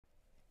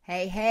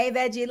Hey, hey,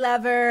 veggie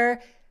lover.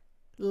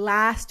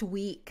 Last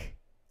week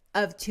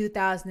of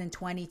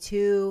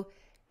 2022,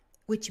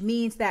 which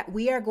means that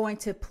we are going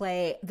to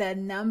play the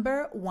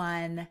number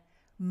one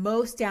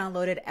most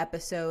downloaded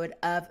episode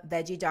of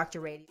Veggie Doctor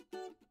Radio.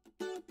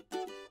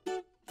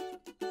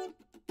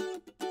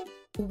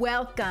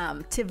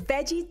 Welcome to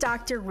Veggie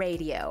Doctor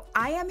Radio.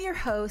 I am your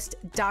host,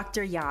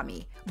 Dr.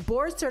 Yami,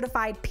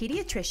 board-certified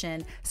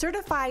pediatrician,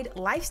 certified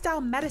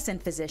lifestyle medicine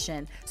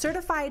physician,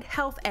 certified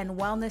health and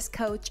wellness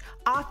coach,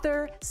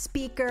 author,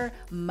 speaker,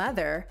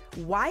 mother,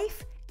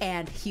 wife,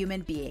 and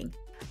human being.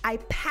 I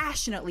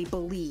passionately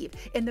believe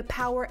in the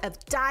power of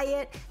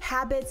diet,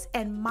 habits,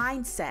 and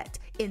mindset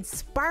in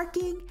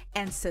sparking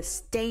and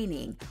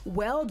sustaining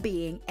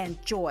well-being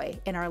and joy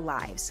in our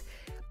lives.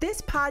 This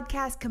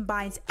podcast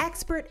combines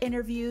expert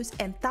interviews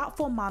and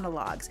thoughtful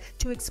monologues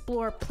to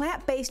explore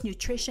plant-based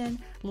nutrition,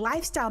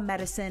 lifestyle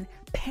medicine,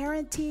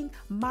 parenting,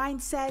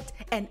 mindset,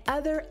 and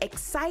other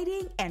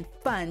exciting and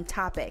fun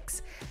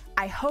topics.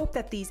 I hope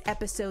that these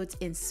episodes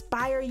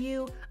inspire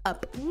you,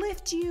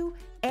 uplift you,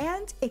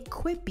 and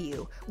equip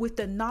you with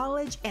the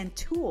knowledge and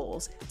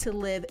tools to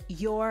live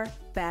your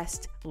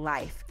best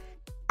life.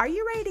 Are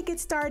you ready to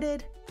get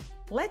started?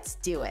 Let's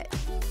do it.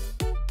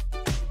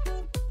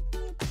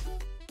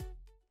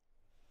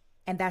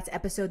 And that's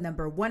episode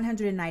number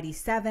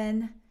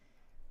 197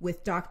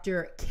 with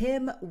Dr.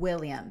 Kim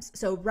Williams.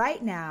 So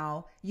right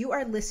now you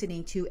are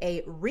listening to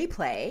a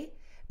replay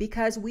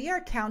because we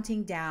are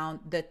counting down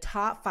the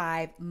top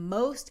 5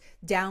 most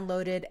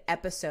downloaded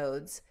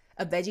episodes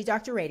of Veggie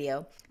Doctor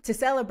Radio to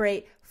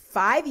celebrate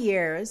 5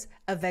 years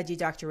of Veggie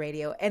Doctor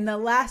Radio and the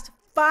last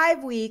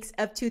 5 weeks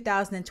of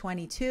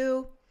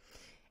 2022.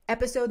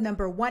 Episode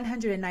number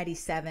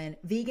 197,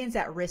 Vegans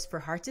at Risk for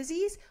Heart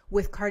Disease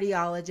with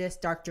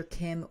cardiologist Dr.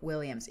 Kim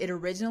Williams. It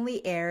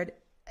originally aired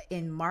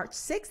in March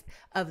 6th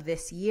of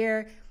this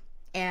year,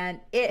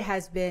 and it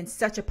has been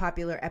such a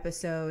popular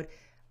episode.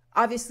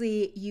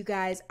 Obviously, you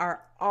guys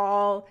are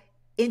all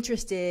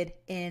interested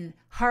in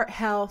heart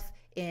health,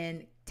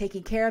 in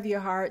taking care of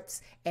your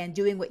hearts, and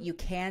doing what you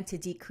can to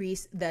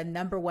decrease the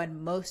number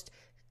one most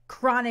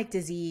chronic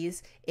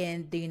disease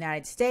in the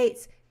United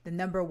States, the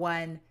number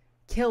one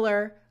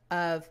killer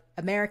of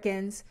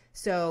Americans.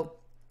 So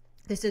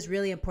this is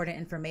really important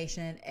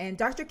information. And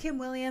Dr. Kim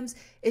Williams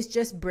is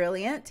just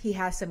brilliant. He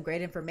has some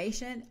great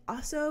information.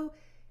 Also,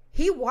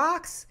 he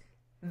walks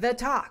the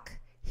talk.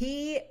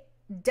 He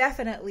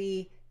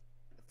definitely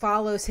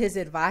follows his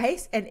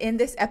advice. And in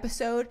this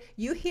episode,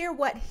 you hear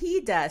what he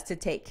does to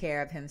take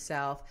care of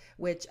himself,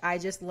 which I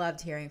just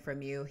loved hearing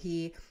from you.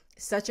 He's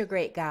such a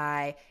great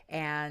guy,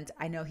 and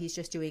I know he's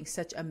just doing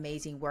such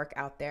amazing work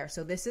out there.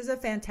 So this is a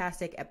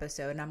fantastic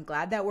episode, and I'm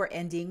glad that we're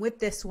ending with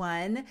this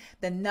one,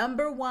 the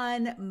number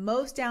one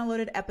most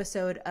downloaded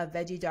episode of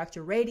Veggie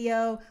Doctor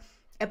Radio,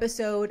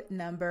 episode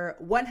number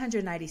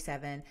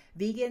 197,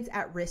 Vegans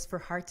at Risk for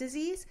Heart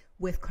Disease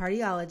with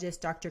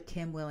cardiologist Dr.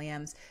 Kim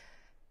Williams.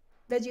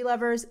 Veggie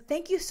lovers,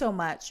 thank you so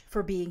much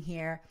for being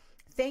here.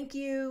 Thank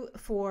you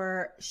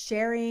for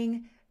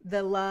sharing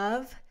the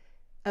love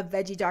of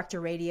Veggie Doctor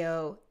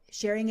Radio,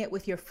 sharing it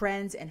with your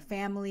friends and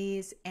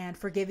families, and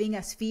for giving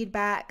us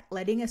feedback,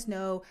 letting us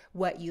know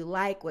what you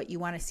like, what you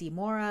want to see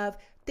more of,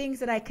 things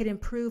that I could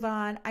improve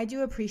on. I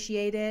do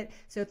appreciate it.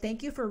 So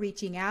thank you for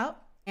reaching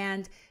out.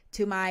 And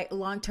to my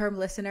long-term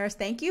listeners,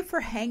 thank you for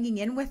hanging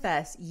in with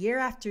us year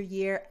after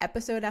year,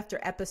 episode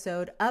after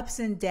episode, ups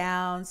and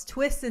downs,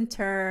 twists and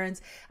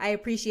turns. I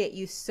appreciate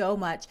you so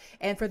much.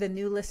 And for the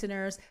new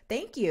listeners,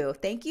 thank you.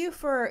 Thank you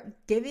for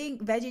giving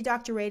Veggie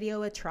Doctor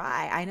Radio a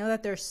try. I know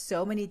that there's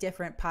so many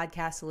different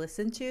podcasts to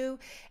listen to,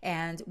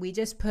 and we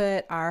just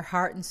put our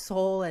heart and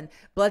soul and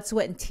blood,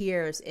 sweat, and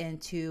tears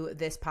into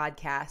this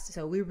podcast.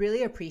 So we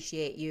really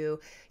appreciate you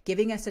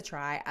giving us a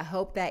try. I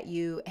hope that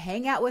you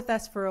hang out with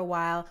us for a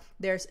while.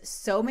 There's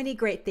so many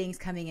great things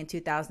coming in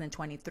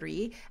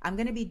 2023. I'm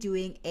going to be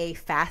doing a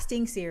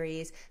fasting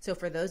series. So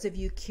for those of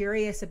you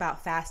curious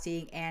about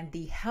fasting and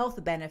the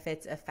health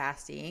benefits of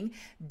fasting,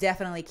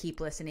 definitely keep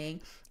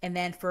listening. And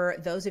then for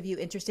those of you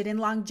interested in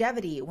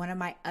longevity, one of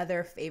my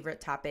other favorite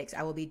topics,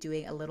 I will be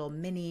doing a little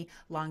mini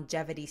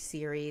longevity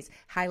series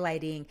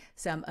highlighting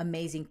some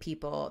amazing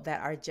people that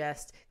are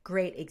just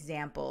great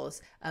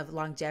examples of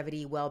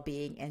longevity,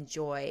 well-being, and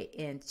joy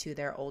into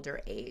their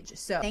older age.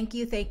 So thank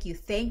you, thank you,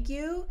 thank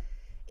you.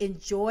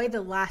 Enjoy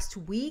the last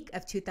week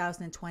of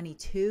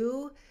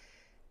 2022.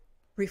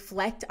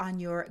 Reflect on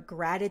your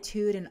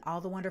gratitude and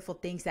all the wonderful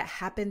things that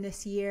happened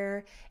this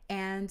year.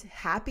 And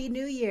Happy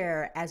New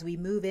Year as we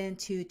move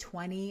into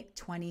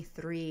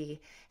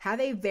 2023. Have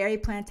a very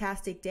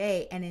plantastic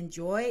day and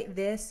enjoy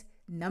this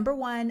number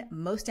one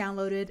most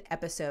downloaded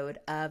episode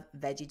of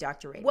Veggie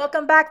Doctor Radio.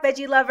 Welcome back,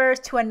 veggie lovers,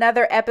 to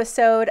another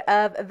episode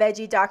of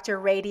Veggie Doctor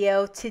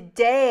Radio.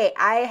 Today,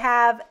 I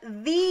have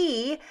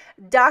the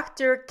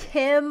Dr.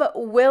 Kim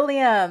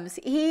Williams.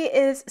 He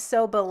is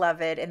so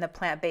beloved in the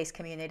plant-based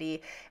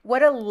community.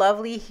 What a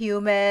lovely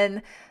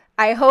human.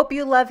 I hope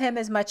you love him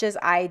as much as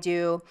I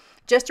do.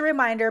 Just a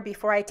reminder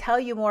before I tell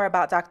you more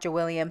about Dr.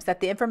 Williams that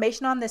the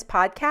information on this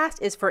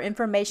podcast is for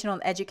informational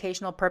and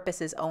educational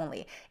purposes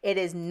only. It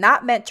is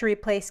not meant to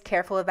replace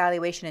careful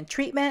evaluation and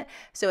treatment.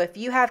 So if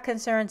you have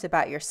concerns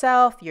about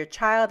yourself, your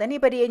child,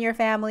 anybody in your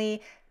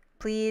family,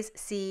 please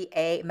see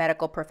a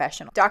medical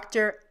professional.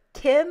 Dr.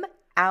 Kim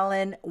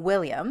Allen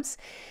Williams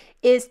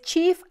is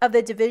chief of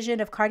the Division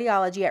of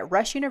Cardiology at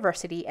Rush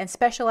University and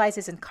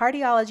specializes in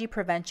cardiology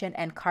prevention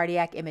and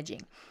cardiac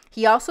imaging.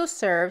 He also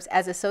serves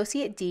as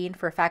Associate Dean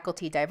for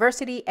Faculty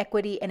Diversity,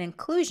 Equity, and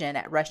Inclusion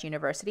at Rush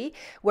University,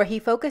 where he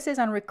focuses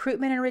on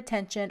recruitment and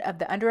retention of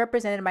the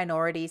underrepresented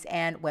minorities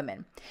and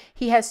women.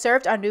 He has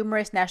served on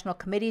numerous national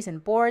committees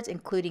and boards,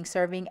 including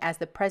serving as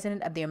the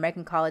president of the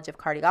American College of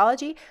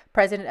Cardiology,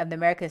 president of the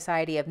American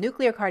Society of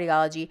Nuclear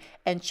Cardiology,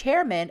 and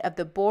chairman of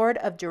the board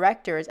of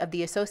directors of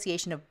the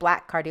Association of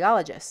Black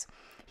Cardiologists.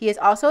 He is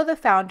also the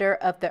founder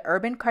of the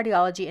Urban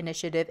Cardiology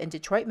Initiative in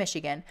Detroit,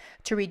 Michigan,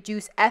 to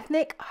reduce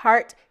ethnic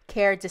heart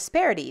care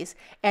disparities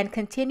and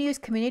continues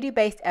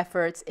community-based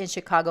efforts in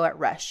Chicago at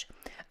Rush.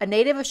 A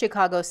native of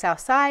Chicago's South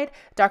Side,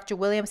 Dr.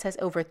 Williams has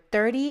over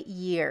 30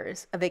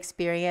 years of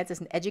experience as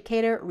an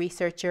educator,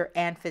 researcher,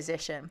 and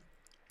physician.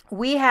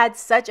 We had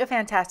such a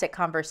fantastic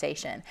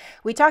conversation.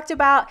 We talked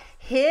about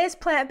his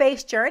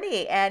plant-based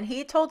journey, and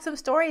he told some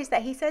stories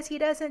that he says he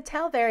doesn't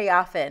tell very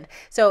often.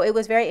 So it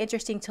was very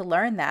interesting to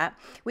learn that.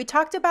 We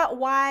talked about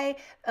why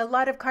a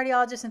lot of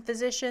cardiologists and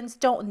physicians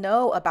don't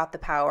know about the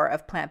power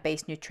of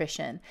plant-based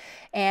nutrition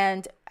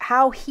and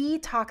how he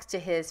talks to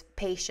his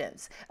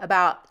patients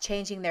about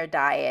changing their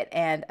diet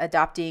and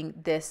adopting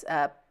this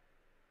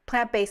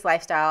plant-based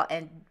lifestyle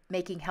and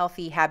making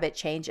healthy habit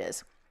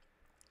changes.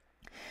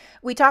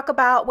 We talk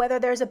about whether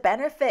there's a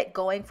benefit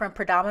going from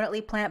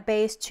predominantly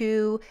plant-based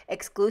to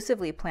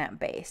exclusively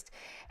plant-based.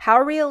 How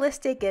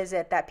realistic is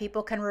it that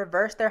people can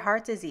reverse their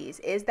heart disease?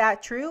 Is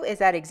that true? Is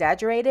that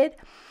exaggerated?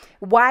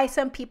 Why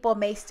some people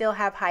may still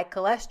have high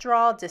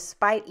cholesterol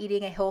despite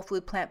eating a whole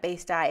food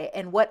plant-based diet,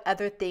 and what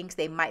other things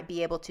they might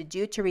be able to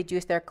do to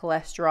reduce their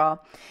cholesterol.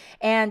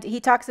 And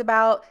he talks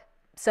about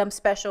some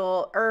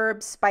special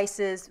herbs,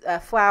 spices,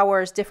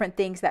 flowers, different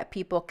things that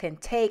people can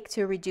take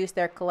to reduce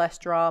their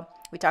cholesterol.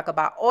 We talk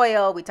about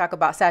oil, we talk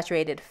about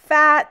saturated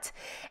fat,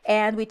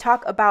 and we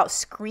talk about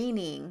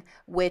screening,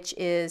 which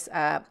is,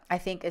 I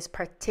think, is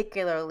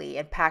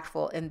particularly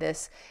impactful in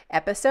this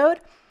episode.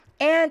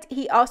 And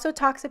he also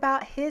talks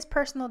about his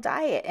personal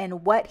diet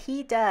and what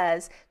he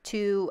does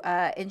to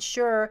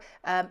ensure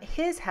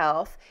his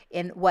health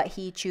in what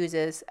he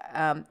chooses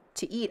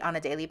to eat on a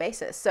daily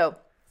basis. So,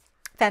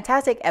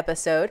 fantastic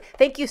episode.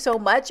 Thank you so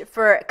much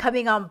for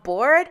coming on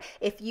board.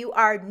 If you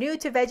are new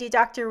to Veggie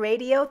Doctor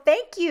Radio,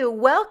 thank you.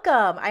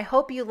 Welcome. I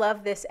hope you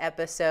love this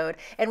episode.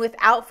 And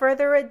without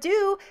further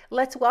ado,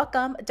 let's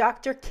welcome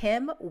Dr.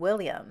 Kim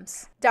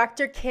Williams.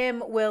 Dr.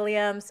 Kim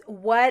Williams,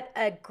 what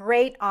a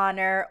great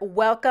honor.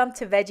 Welcome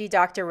to Veggie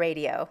Doctor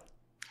Radio.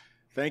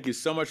 Thank you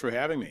so much for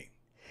having me.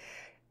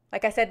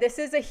 Like I said, this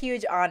is a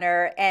huge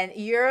honor, and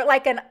you're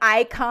like an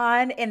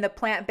icon in the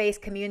plant-based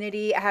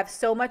community. I have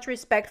so much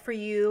respect for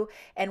you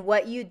and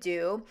what you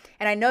do,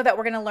 and I know that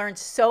we're going to learn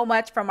so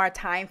much from our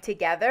time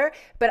together,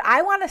 but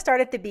I want to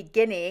start at the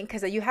beginning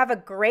because you have a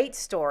great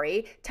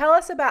story. Tell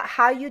us about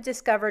how you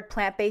discovered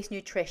plant-based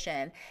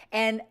nutrition,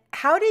 and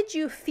how did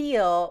you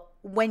feel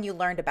when you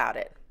learned about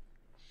it?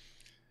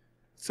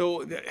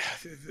 So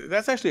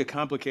that's actually a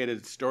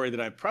complicated story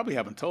that I probably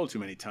haven't told too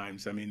many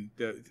times. I mean,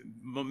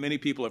 many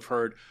people have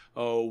heard,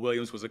 oh,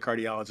 Williams was a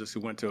cardiologist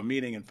who went to a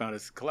meeting and found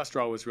his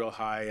cholesterol was real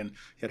high, and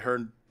had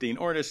heard Dean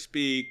Ornish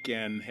speak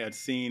and had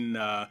seen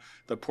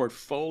the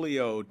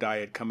portfolio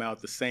diet come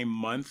out the same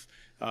month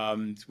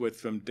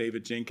from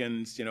David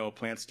Jenkins,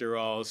 plant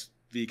sterols,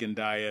 vegan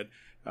diet,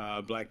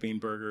 black bean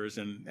burgers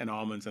and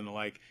almonds and the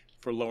like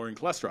for lowering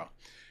cholesterol.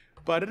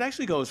 But it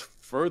actually goes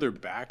further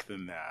back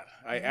than that.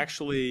 I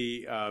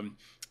actually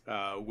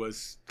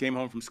came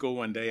home from school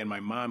one day, and my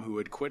mom, who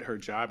had quit her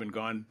job and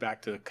gone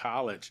back to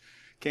college,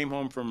 came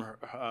home from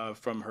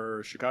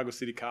her Chicago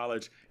City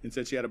College and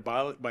said she had a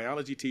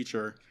biology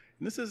teacher,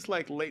 and this is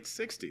like late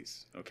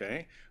 60s,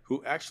 okay,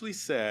 who actually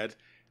said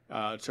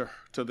to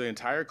the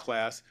entire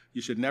class,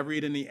 you should never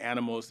eat any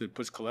animals that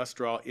puts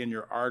cholesterol in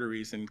your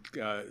arteries, and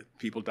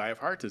people die of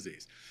heart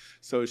disease.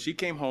 So she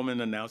came home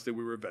and announced that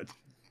we were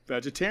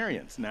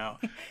vegetarians. Now,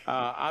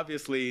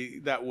 obviously,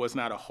 that was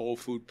not a whole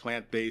food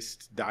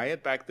plant-based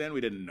diet back then.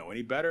 We didn't know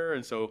any better,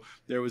 and so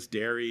there was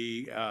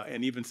dairy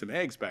and even some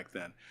eggs back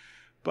then.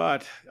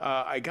 But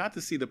I got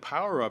to see the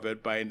power of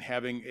it by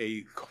having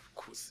a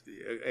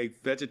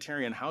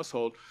vegetarian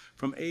household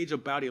from age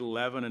about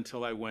 11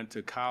 until I went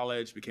to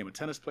college, became a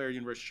tennis player at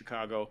University of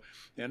Chicago,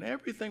 and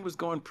everything was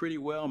going pretty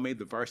well, made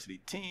the varsity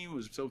team,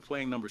 was still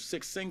playing number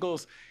 6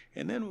 singles,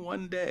 and then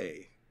one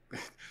day,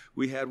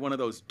 we had one of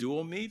those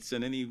dual meets,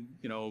 and any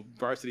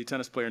varsity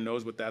tennis player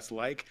knows what that's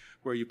like,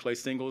 where you play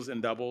singles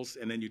and doubles,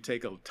 and then you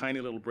take a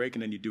tiny little break,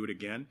 and then you do it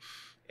again.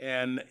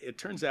 And it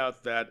turns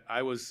out that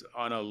I was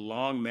on a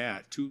long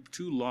match,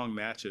 two long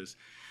matches,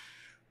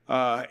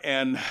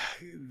 and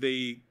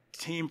the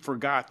team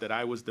forgot that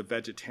I was the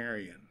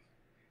vegetarian.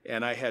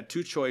 And I had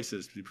two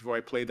choices before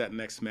I played that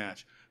next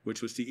match,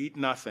 which was to eat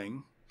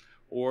nothing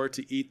or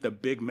to eat the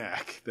Big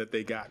Mac that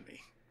they got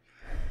me.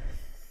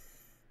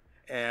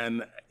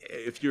 And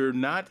if you're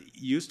not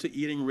used to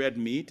eating red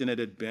meat, and it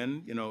had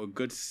been, a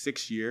good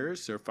 6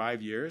 years or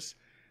 5 years,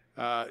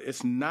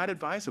 it's not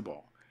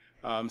advisable.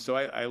 So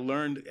I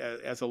learned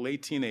as a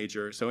late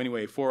teenager. So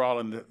anyway, 4-all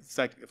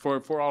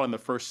in the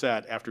first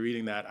set. After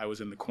eating that, I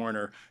was in the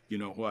corner,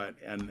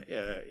 and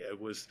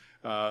it was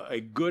a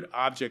good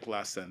object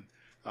lesson.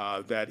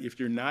 That if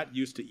you're not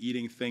used to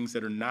eating things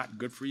that are not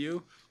good for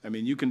you,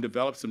 you can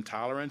develop some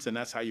tolerance, and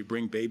that's how you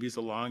bring babies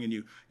along and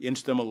you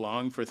inch them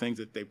along for things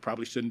that they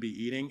probably shouldn't be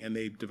eating, and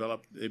they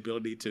develop the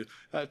ability to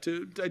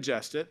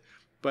digest it.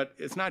 But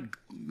it's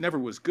never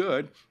was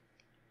good.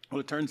 Well,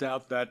 it turns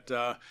out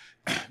that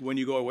when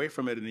you go away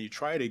from it and you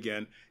try it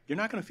again, you're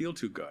not going to feel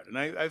too good. And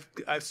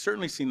I've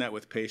certainly seen that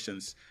with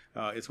patients.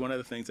 It's one of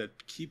the things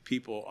that keep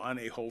people on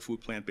a whole food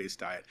plant-based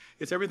diet.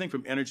 It's everything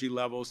from energy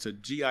levels to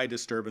GI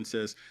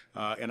disturbances,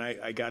 and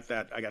I got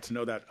to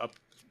know that up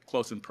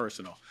close and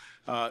personal.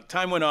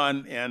 Time went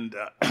on, and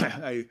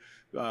I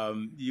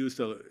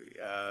used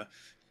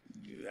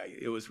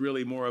it was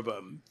really more of a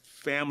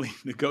family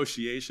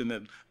negotiation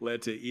that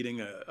led to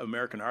eating an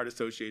American Heart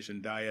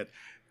Association diet.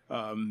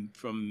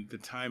 From the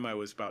time I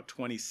was about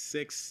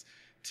 26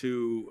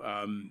 to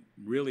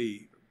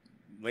really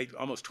late,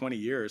 almost 20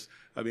 years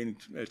of eating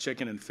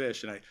chicken and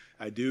fish. And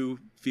I do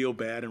feel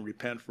bad and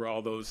repent for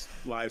all those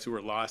lives who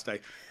were lost. I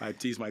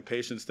tease my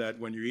patients that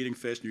when you're eating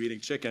fish and you're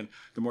eating chicken,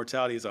 the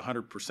mortality is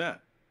 100%.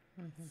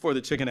 For the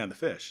chicken and the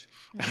fish.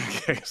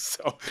 Okay,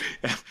 so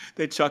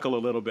they chuckle a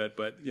little bit,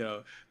 but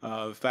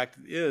the fact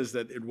is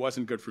that it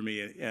wasn't good for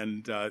me,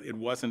 and it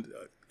wasn't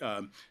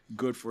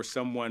good for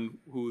someone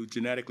who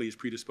genetically is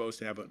predisposed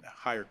to have a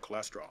higher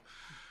cholesterol.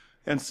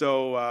 And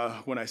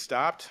so when I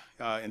stopped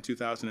in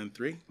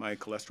 2003, my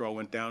cholesterol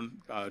went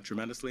down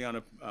tremendously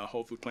on a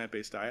whole food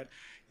plant-based diet,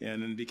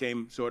 and then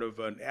became sort of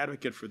an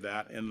advocate for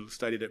that and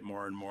studied it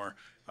more and more.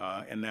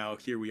 And now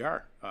here we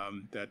are,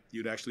 that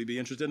you'd actually be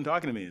interested in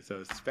talking to me. So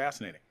it's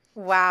fascinating.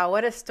 Wow,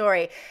 what a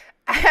story.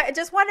 I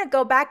just want to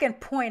go back and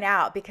point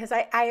out, because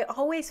I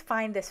always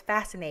find this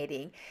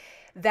fascinating,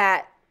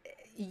 that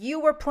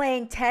you were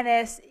playing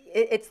tennis.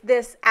 It's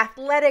this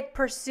athletic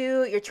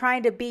pursuit. You're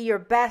trying to be your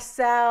best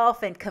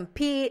self and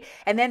compete,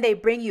 and then they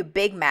bring you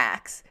Big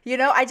Macs.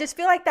 I just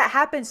feel like that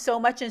happens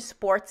so much in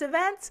sports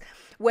events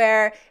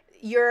where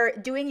you're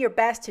doing your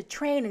best to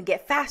train and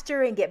get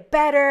faster and get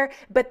better,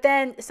 but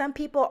then some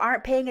people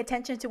aren't paying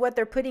attention to what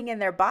they're putting in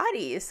their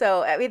bodies.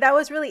 So, that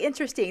was really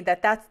interesting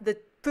that's the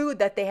food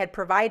that they had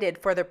provided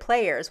for their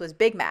players was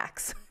Big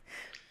Macs.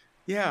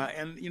 Yeah,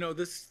 and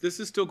this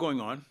is still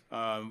going on.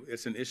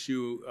 It's an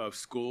issue of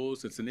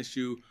schools. It's an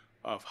issue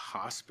of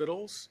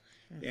hospitals.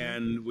 Mm-hmm.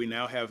 And we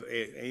now have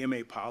a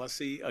AMA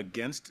policy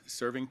against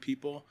serving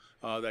people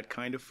that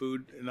kind of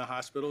food in the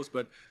hospitals.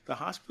 But the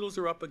hospitals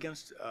are up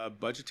against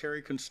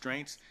budgetary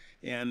constraints.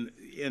 And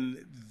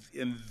in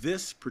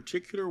this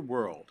particular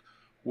world,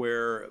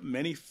 where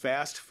many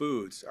fast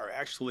foods are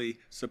actually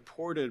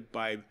supported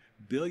by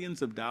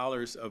billions of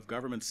dollars of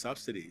government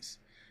subsidies,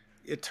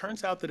 it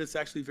turns out that it's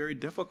actually very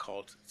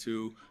difficult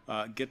to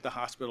get the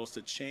hospitals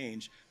to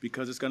change,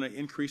 because it's going to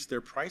increase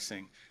their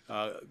pricing,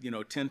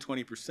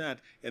 10-20%,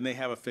 and they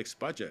have a fixed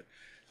budget.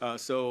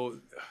 So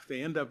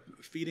they end up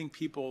feeding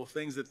people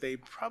things that they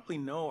probably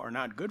know are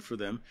not good for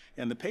them,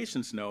 and the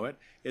patients know it,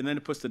 and then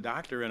it puts the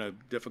doctor in a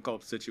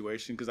difficult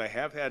situation, because I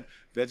have had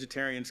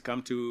vegetarians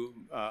come to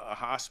a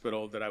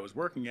hospital that I was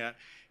working at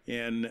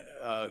and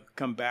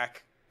come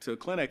back to a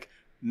clinic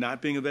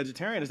not being a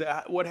vegetarian. I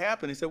said, what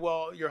happened? He said,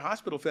 well, your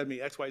hospital fed me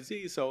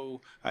XYZ,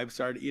 so I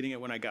started eating it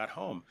when I got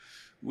home.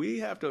 We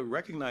have to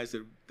recognize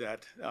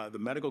that the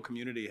medical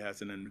community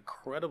has an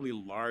incredibly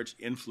large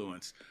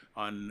influence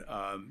on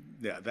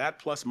that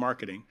plus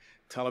marketing,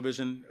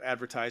 television,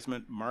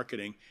 advertisement,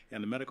 marketing,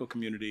 and the medical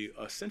community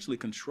essentially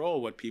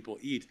control what people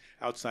eat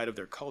outside of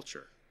their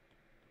culture.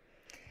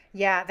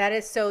 Yeah, that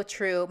is so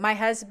true. My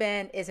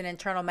husband is an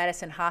internal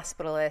medicine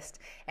hospitalist,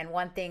 and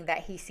one thing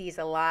that he sees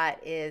a lot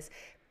is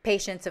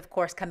patients, of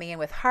course, coming in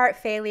with heart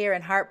failure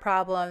and heart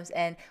problems.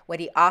 And what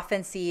he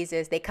often sees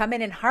is they come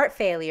in heart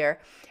failure,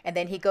 and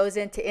then he goes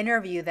in to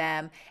interview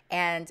them,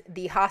 and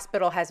the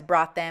hospital has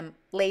brought them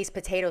Lay's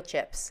potato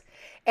chips.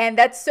 And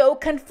that's so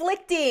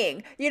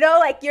conflicting.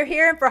 Like, you're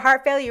hearing for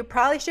heart failure, you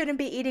probably shouldn't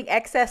be eating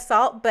excess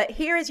salt, but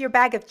here is your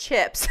bag of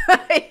chips,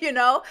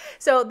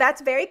 So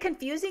that's very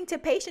confusing to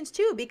patients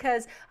too,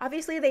 because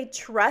obviously they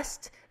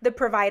trust the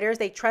providers,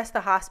 they trust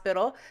the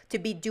hospital to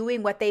be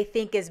doing what they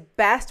think is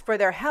best for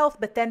their health,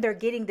 but then they're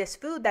getting this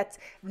food that's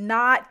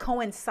not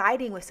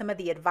coinciding with some of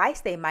the advice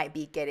they might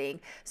be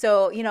getting.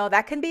 So,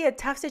 that can be a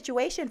tough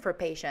situation for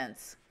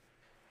patients.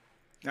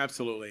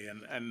 Absolutely,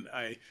 and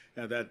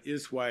that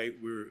is why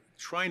we're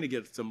trying to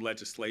get some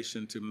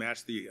legislation to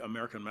match the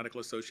American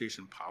Medical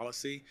Association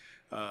policy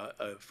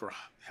for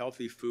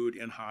healthy food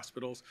in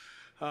hospitals.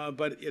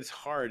 But it's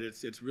hard.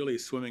 It's really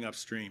swimming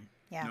upstream.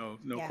 Yeah.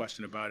 No Yeah.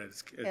 question about it.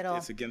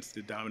 It's against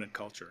the dominant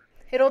culture.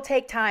 It'll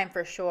take time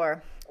for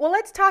sure. Well,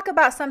 let's talk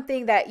about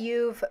something that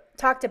you've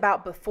talked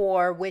about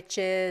before, which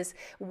is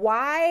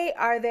why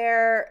are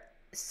there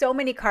so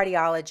many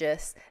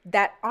cardiologists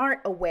that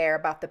aren't aware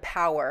about the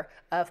power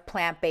of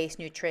plant-based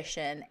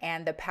nutrition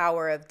and the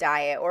power of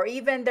diet, or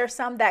even there's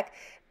some that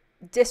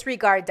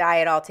disregard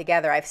diet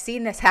altogether. I've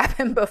seen this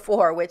happen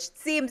before, which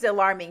seems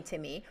alarming to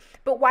me.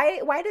 But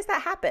why does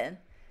that happen?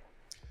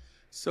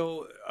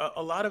 So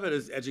a lot of it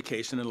is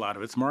education and a lot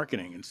of it's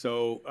marketing. And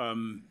so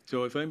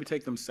if let me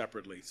take them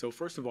separately. So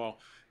first of all,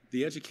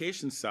 the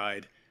education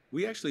side,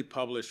 we actually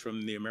published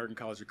from the American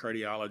College of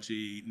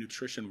Cardiology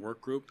Nutrition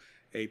Work Group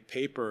a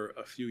paper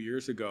a few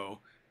years ago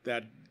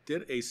that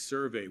did a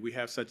survey. We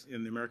have such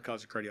in the American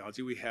College of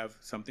Cardiology, we have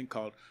something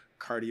called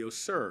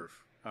CardioSurv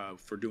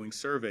for doing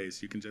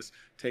surveys. You can just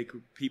take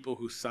people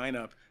who sign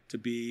up to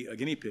be a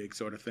guinea pig,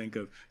 sort of think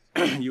of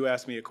you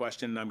ask me a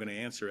question and I'm going to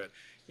answer it.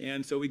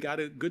 And so we got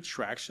a good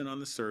traction on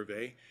the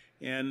survey,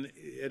 and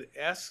it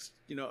asks,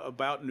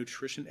 about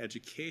nutrition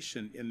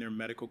education in their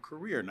medical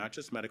career, not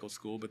just medical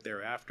school, but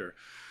thereafter.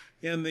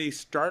 And the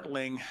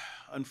startling,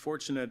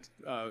 unfortunate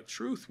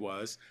truth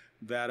was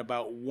that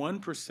about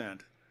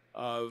 1%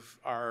 of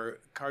our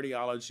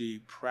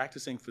cardiology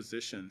practicing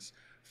physicians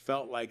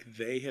felt like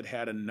they had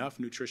had enough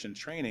nutrition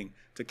training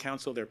to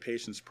counsel their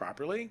patients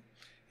properly,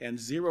 and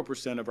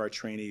 0% of our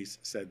trainees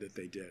said that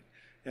they did.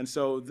 And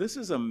so this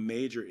is a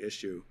major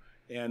issue.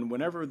 And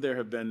whenever there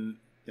have been,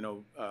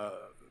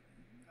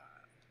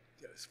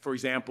 for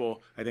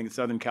example, I think in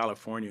Southern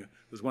California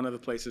was one of the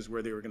places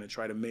where they were going to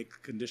try to make the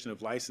condition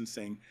of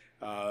licensing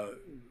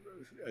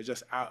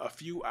just a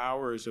few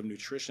hours of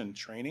nutrition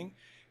training.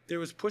 There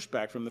was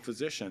pushback from the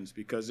physicians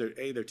because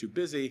they're too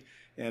busy,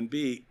 and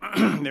B,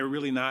 they're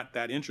really not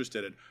that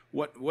interested in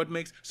why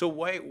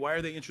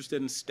are they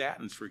interested in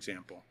statins, for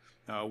example?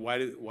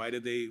 Why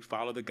did they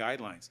follow the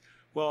guidelines?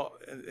 Well,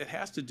 it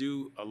has to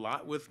do a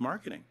lot with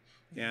marketing.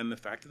 And the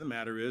fact of the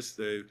matter is,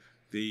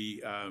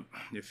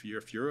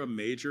 if you're a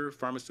major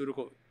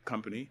pharmaceutical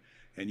company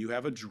and you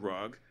have a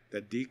drug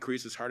that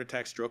decreases heart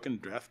attack, stroke,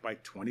 and death by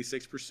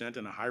 26%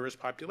 in a high-risk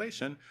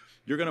population,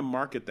 you're going to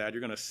market that.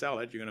 You're going to sell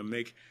it. You're going to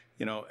make,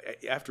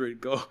 after it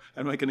go.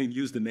 I'm not going to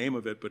use the name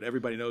of it, but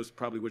everybody knows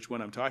probably which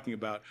one I'm talking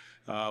about.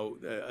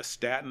 A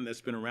statin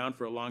that's been around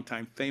for a long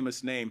time,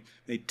 famous name,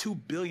 made $2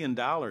 billion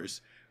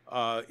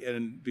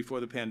before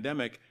the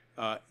pandemic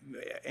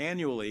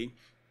annually,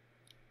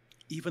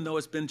 even though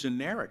it's been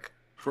generic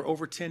for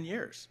over 10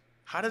 years.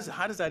 How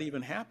does that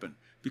even happen?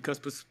 Because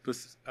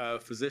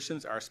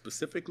physicians are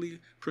specifically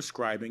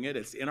prescribing it.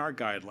 It's in our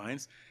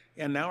guidelines.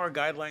 And now our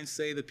guidelines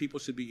say that people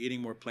should be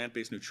eating more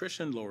plant-based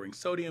nutrition, lowering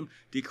sodium,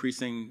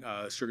 decreasing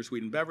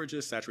sugar-sweetened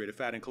beverages, saturated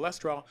fat, and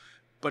cholesterol.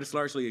 But it's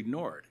largely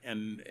ignored.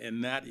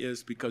 And that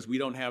is because we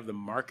don't have the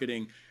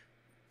marketing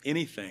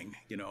anything,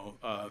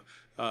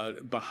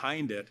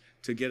 behind it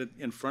to get it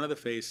in front of the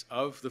face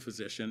of the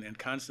physician and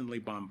constantly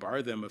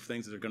bombard them of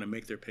things that are going to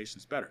make their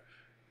patients better.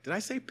 Did I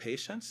say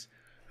patients?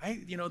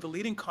 The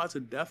leading cause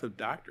of death of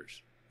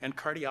doctors and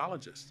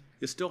cardiologists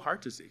is still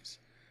heart disease.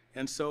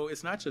 And so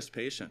it's not just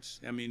patients.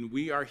 I mean,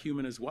 we are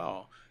human as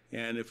well.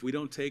 And if we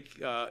don't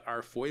take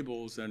our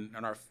foibles and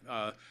our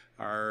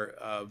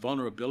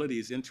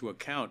vulnerabilities into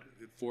account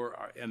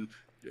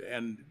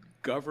and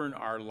govern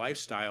our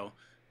lifestyle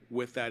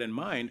with that in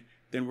mind,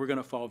 then we're going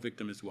to fall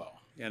victim as well.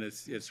 And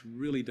it's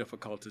really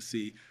difficult to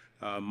see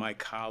my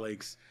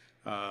colleagues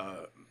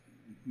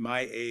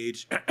my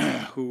age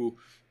who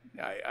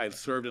I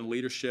served in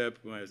leadership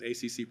when I was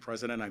ACC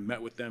president. I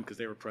met with them because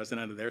they were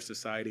president of their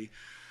society.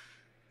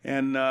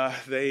 And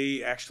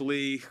they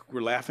actually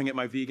were laughing at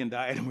my vegan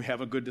diet, and we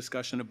have a good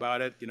discussion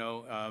about it, and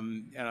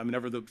I'm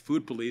never the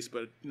food police,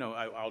 but,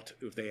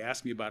 if they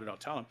ask me about it, I'll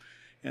tell them.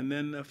 And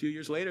then a few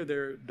years later,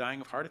 they're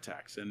dying of heart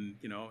attacks. And,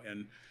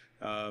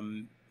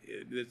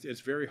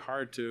 it's very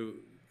hard to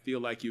feel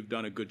like you've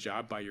done a good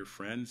job by your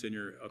friends and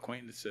your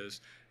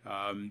acquaintances.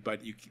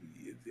 But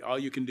all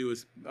you can do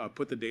is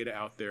put the data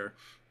out there,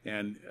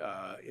 and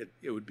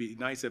it would be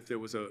nice if there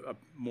was a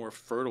more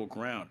fertile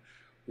ground.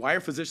 Why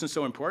are physicians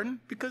so important?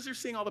 Because they're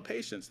seeing all the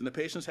patients, and the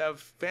patients have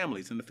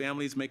families, and the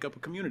families make up a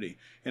community,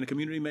 and a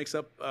community makes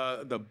up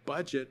the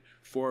budget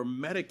for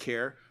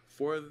Medicare,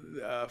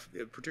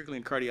 particularly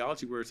in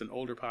cardiology where it's an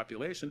older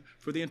population,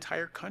 for the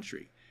entire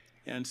country.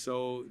 And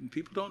so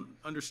people don't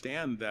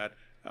understand that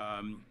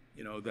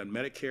that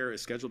Medicare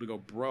is scheduled to go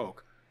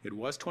broke. It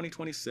was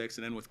 2026,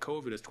 and then with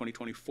COVID, it's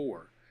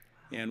 2024.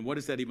 And what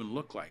does that even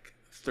look like?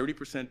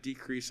 30%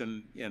 decrease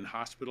in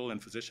hospital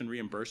and physician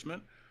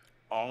reimbursement,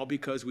 all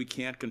because we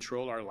can't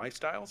control our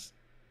lifestyles?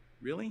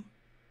 Really?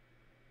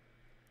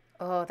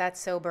 Oh, that's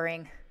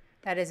sobering.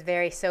 That is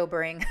very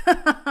sobering.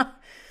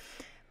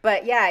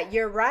 But yeah,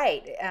 you're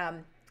right.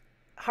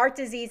 Heart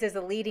disease is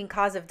the leading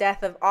cause of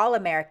death of all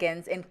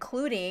Americans,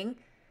 including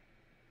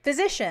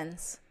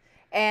physicians.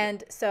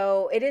 And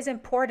so it is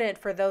important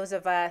for those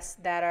of us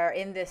that are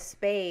in this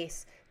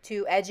space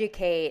to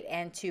educate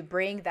and to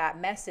bring that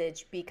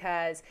message,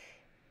 because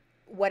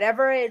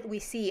whatever we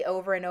see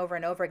over and over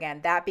and over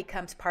again, that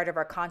becomes part of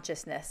our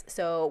consciousness.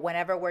 So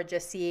whenever we're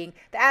just seeing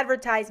the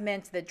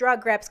advertisements, the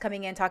drug reps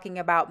coming in talking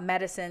about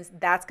medicines,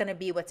 that's going to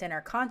be what's in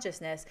our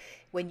consciousness.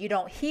 When you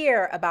don't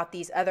hear about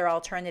these other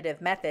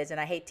alternative methods,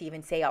 and I hate to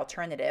even say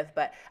alternative,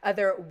 but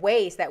other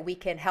ways that we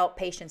can help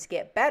patients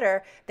get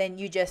better, then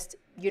you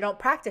don't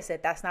practice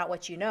it. That's not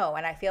what you know.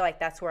 And I feel like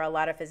that's where a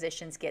lot of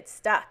physicians get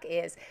stuck,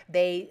 is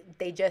they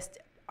just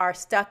are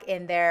stuck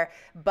in their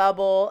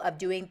bubble of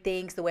doing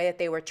things the way that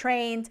they were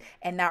trained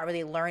and not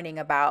really learning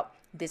about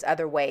these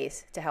other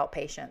ways to help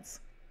patients.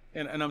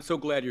 And I'm so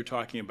glad you're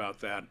talking about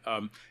that.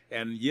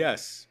 And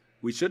yes,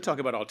 we should talk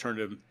about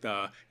alternative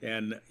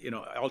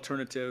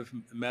alternative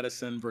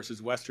medicine versus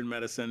Western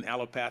medicine,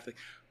 allopathic.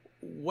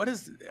 What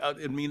does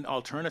it mean,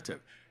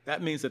 alternative?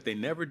 That means that they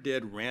never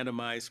did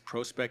randomized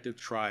prospective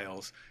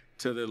trials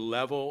to the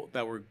level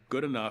that were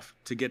good enough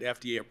to get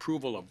FDA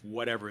approval of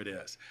whatever it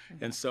is.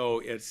 Mm-hmm. And so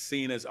it's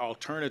seen as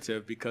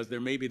alternative because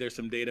maybe there's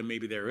some data,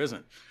 maybe there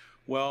isn't.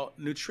 Well,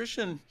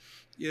 nutrition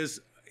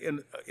is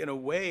in a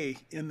way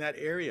in that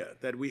area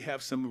that we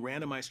have some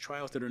randomized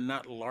trials that are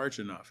not large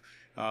enough.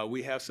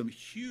 We have some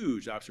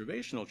huge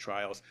observational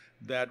trials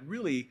that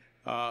really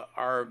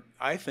are,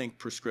 I think,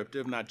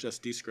 prescriptive, not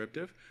just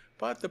descriptive.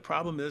 But the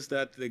problem is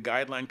that the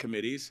guideline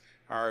committees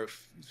are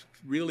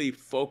really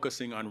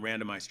focusing on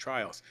randomized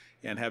trials.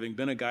 And having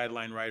been a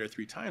guideline writer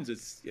 3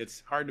 times,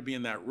 it's hard to be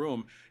in that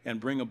room and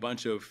bring a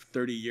bunch of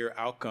 30-year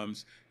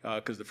outcomes,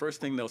 because the first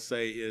thing they'll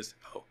say is,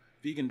 oh,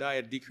 vegan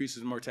diet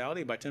decreases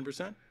mortality by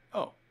 10%?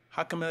 Oh,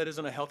 how come that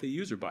isn't a healthy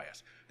user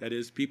bias? That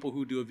is, people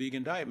who do a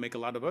vegan diet make a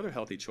lot of other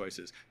healthy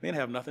choices. They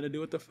have nothing to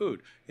do with the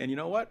food. And you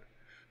know what?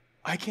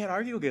 I can't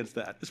argue against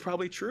that. It's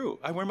probably true.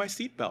 I wear my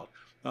seatbelt.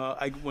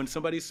 When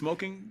somebody's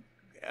smoking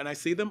and I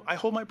see them, I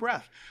hold my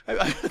breath.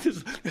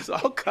 There's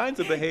all kinds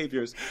of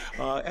behaviors.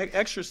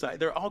 Exercise.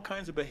 There are all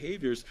kinds of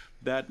behaviors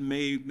that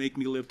may make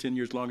me live 10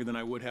 years longer than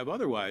I would have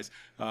otherwise,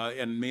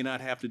 and may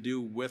not have to do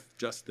with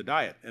just the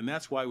diet. And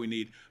that's why we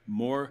need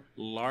more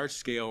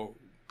large-scale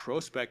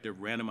prospective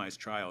randomized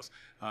trials.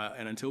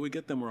 And until we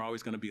get them, we're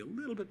always going to be a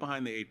little bit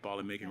behind the 8 ball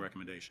in making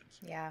recommendations.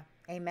 Yeah,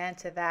 amen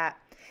to that.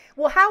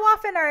 Well, how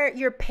often are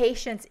your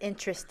patients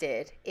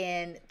interested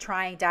in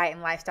trying diet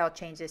and lifestyle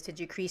changes to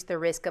decrease the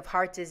risk of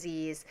heart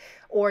disease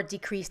or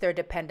decrease their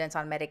dependence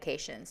on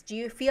medications? Do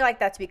you feel like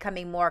that's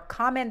becoming more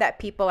common, that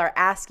people are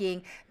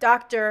asking,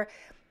 doctor,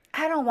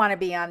 I don't want to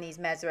be on these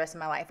meds the rest of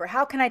my life, or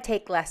how can I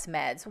take less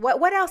meds?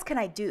 What else can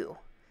I do?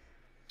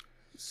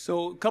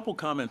 So a couple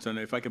comments on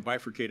it, if I could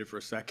bifurcate it for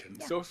a second.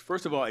 Yeah. So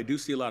first of all, I do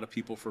see a lot of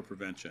people for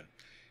prevention.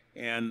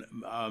 And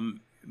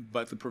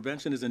but the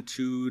prevention is in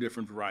 2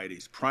 different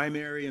varieties,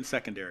 primary and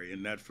secondary.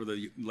 And that for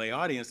the lay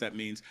audience, that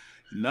means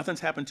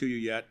nothing's happened to you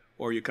yet,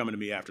 or you're coming to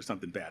me after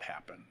something bad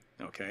happened.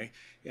 Okay?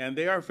 And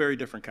they are very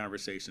different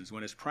conversations.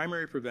 When it's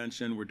primary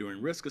prevention, we're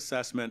doing risk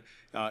assessment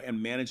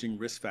and managing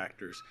risk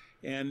factors.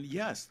 And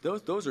yes,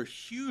 those are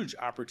huge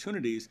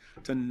opportunities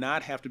to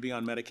not have to be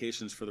on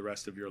medications for the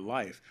rest of your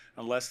life,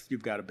 unless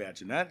you've got a bad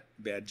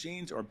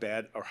genes, or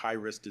high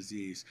risk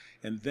disease.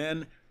 And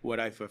then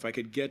if I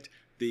could get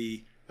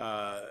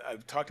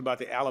I've talked about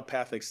the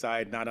allopathic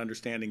side, not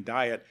understanding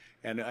diet,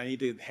 and I need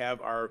to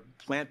have our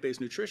plant-based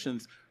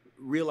nutritionists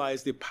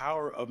realize the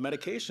power of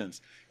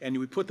medications. And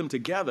we put them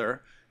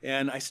together,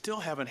 and I still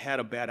haven't had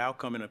a bad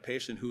outcome in a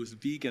patient who is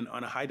vegan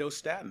on a high-dose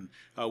statin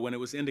when it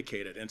was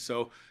indicated. And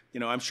so,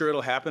 I'm sure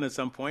it'll happen at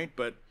some point,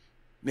 but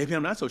maybe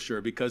I'm not so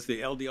sure, because the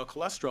LDL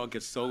cholesterol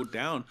gets so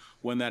down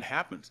when that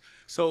happens.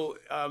 So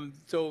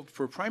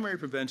for primary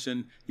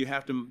prevention, you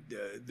have to,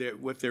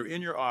 if they're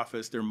in your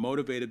office, they're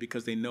motivated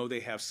because they know they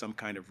have some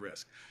kind of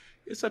risk.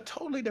 It's a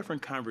totally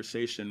different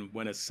conversation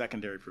when it's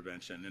secondary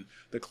prevention. And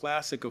the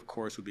classic, of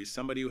course, would be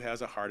somebody who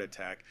has a heart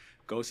attack,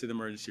 goes to the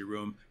emergency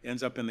room,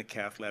 ends up in the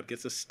cath lab,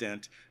 gets a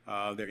stent,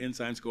 their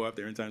enzymes go up,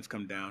 their enzymes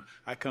come down.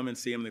 I come and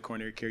see them in the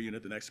coronary care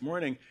unit the next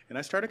morning, and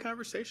I start a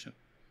conversation.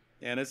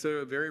 And it's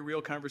a very real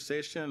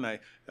conversation. I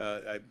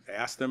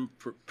ask them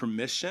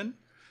permission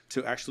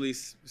to actually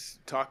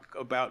talk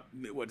about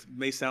what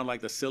may sound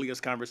like the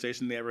silliest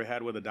conversation they ever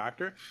had with a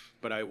doctor,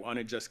 but I want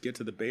to just get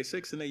to the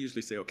basics, and they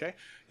usually say, okay.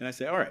 And I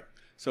say, all right,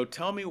 so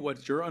tell me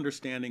what's your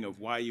understanding of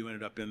why you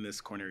ended up in this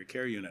coronary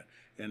care unit.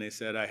 And they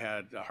said, I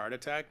had a heart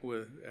attack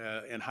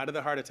and how did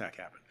the heart attack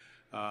happen?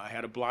 I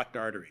had a blocked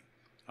artery.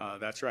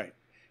 That's right.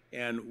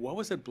 And what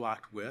was it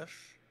blocked with?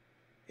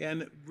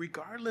 And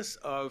regardless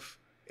of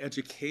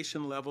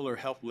education level or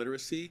health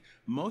literacy,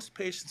 most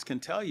patients can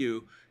tell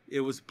you it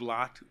was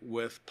blocked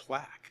with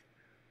plaque.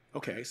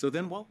 Okay, so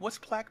then what's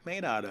plaque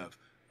made out of?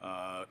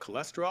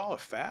 Cholesterol or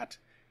fat?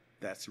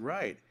 That's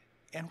right.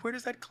 And where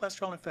does that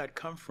cholesterol and fat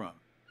come from?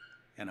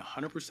 And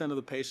 100% of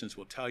the patients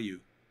will tell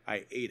you,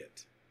 I ate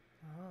it.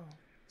 Oh.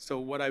 So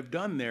what I've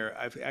done there,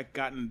 I've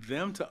gotten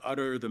them to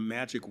utter the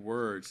magic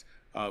words,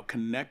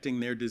 connecting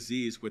their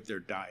disease with their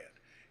diet.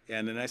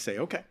 And then I say,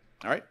 okay,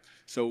 All right.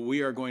 So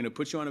we are going to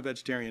put you on a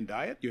vegetarian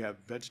diet. You have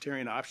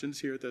vegetarian options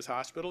here at this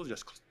hospital.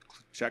 Just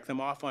check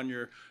them off on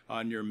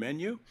your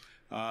menu.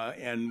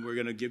 And we're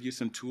going to give you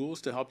some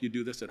tools to help you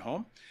do this at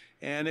home.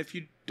 And if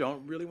you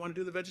don't really want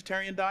to do the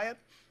vegetarian diet,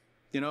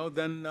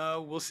 then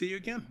we'll see you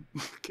again.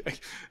 Okay.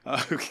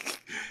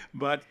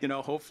 But,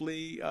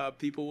 hopefully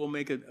people will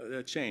make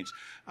a change.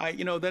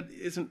 That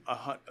isn't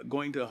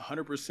going to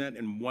 100%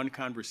 in one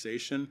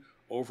conversation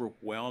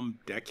overwhelm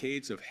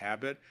decades of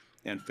habit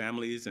and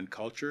families and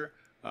culture.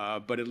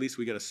 But at least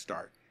we get a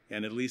start.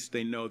 And at least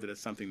they know that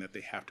it's something that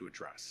they have to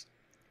address.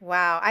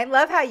 Wow. I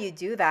love how you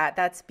do that.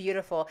 That's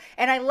beautiful.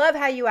 And I love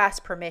how you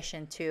ask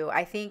permission too.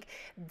 I think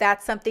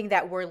that's something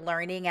that we're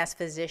learning as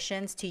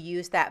physicians, to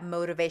use that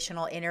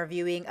motivational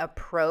interviewing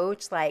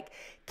approach. Like,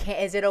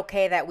 is it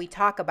okay that we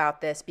talk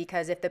about this?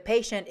 Because if the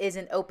patient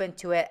isn't open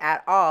to it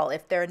at all,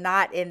 if they're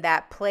not in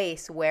that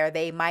place where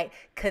they might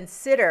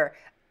consider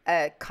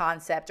a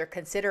concept or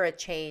consider a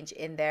change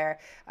in their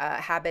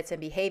habits and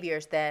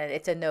behaviors, then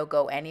it's a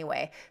no-go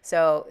anyway.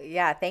 So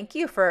yeah, thank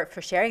you for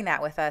sharing that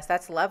with us.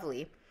 That's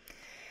lovely.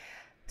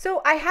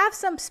 So I have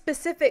some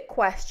specific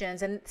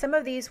questions, and some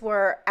of these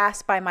were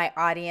asked by my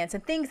audience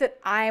and things that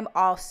I'm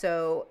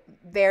also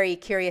very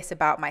curious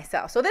about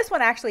myself. So this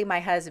one, actually, my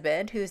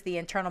husband, who's the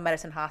internal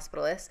medicine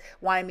hospitalist,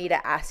 wanted me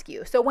to ask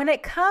you. So when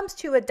it comes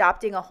to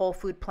adopting a whole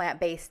food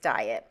plant-based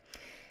diet,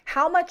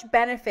 how much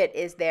benefit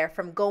is there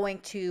from going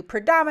to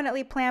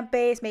predominantly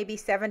plant-based, maybe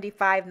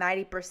 75,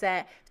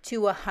 90%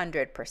 to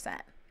 100%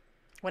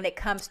 when it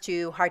comes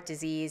to heart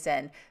disease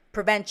and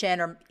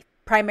prevention, or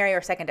primary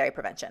or secondary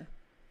prevention?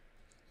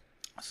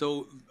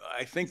 So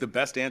I think the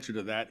best answer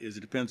to that is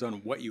it depends on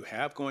what you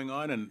have going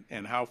on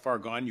and how far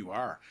gone you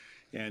are.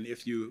 And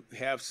if you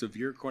have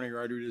severe coronary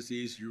artery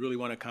disease, you really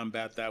want to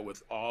combat that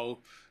with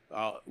all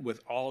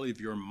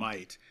of your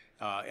might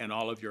and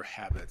all of your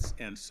habits.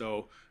 And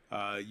so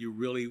you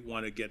really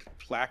want to get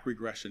plaque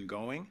regression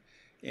going.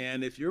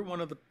 And if you're one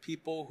of the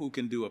people who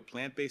can do a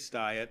plant-based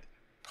diet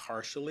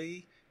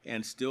partially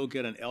and still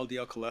get an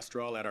LDL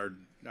cholesterol at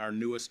our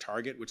newest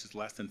target, which is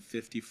less than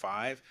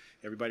 55.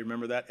 Everybody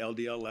remember that?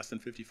 LDL less than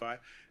 55?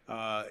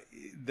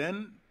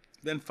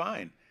 Then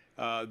fine.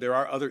 There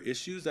are other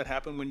issues that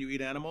happen when you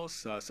eat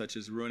animals, such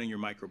as ruining your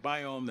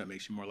microbiome. That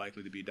makes you more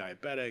likely to be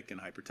diabetic and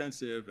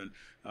hypertensive,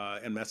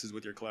 and messes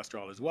with your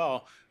cholesterol as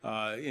well.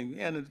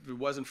 And if it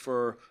wasn't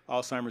for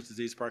Alzheimer's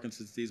disease,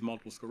 Parkinson's disease,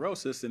 multiple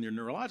sclerosis in your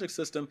neurologic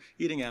system,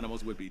 eating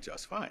animals would be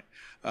just fine.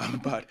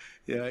 But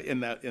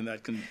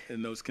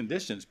in those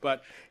conditions.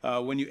 But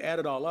when you add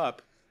it all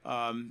up,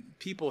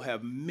 people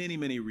have many,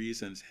 many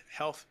reasons,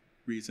 health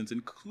reasons,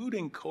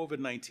 including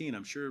COVID-19.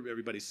 I'm sure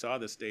everybody saw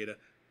this data.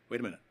 Wait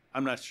a minute.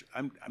 I'm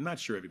not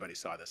sure everybody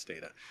saw this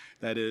data.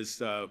 That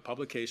is a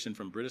publication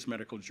from British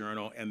Medical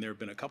Journal, and there have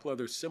been a couple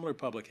other similar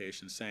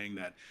publications saying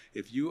that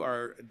if you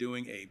are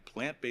doing a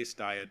plant-based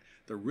diet,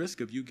 the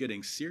risk of you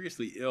getting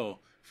seriously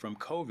ill from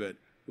COVID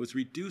was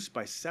reduced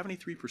by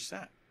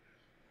 73%.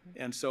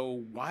 And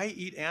so why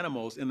eat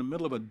animals in the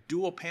middle of a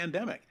dual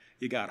pandemic?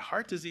 You got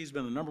heart disease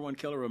been the #1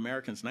 killer of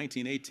Americans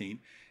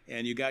 1918,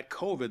 and you got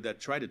COVID that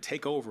tried to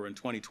take over in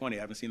 2020. I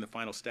haven't seen the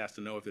final stats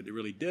to know if it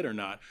really did or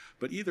not.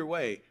 But either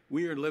way,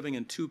 we are living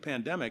in two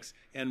pandemics,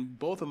 and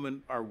both of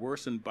them are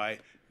worsened by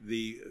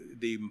the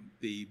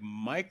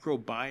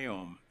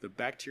microbiome, the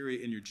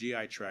bacteria in your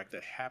GI tract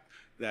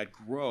that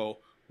grow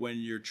when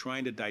you're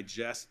trying to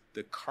digest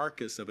the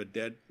carcass of a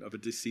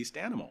deceased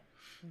animal.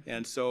 Mm-hmm.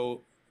 And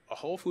so a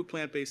whole food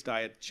plant-based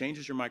diet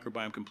changes your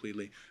microbiome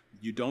completely.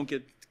 You don't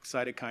get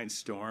cytokine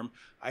storm.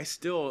 On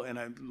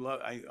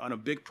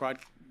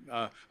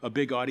a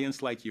big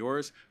audience like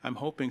yours, I'm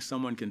hoping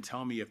someone can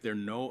tell me if they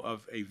know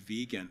of a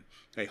vegan,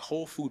 a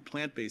whole food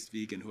plant-based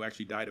vegan who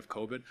actually died of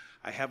COVID.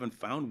 I haven't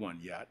found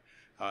one yet.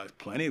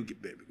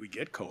 We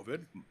get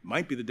COVID.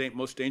 Might be the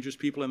most dangerous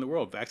people in the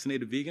world.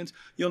 Vaccinated vegans,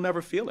 you'll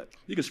never feel it.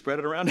 You can spread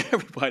it around to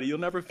everybody. You'll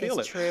never feel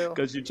it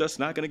because you're just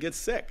not going to get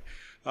sick.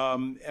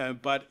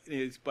 But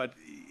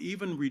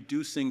even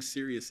reducing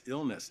serious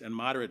illness and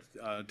moderate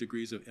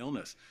degrees of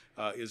illness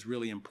is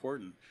really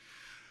important.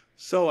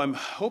 So I'm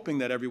hoping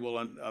that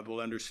everyone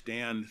will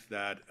understand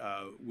that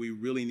we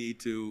really need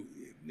to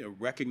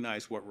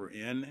recognize what we're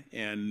in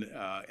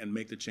and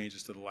make the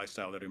changes to the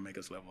lifestyle that will make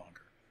us live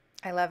longer.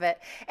 I love it.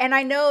 And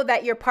I know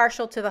that you're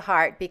partial to the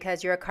heart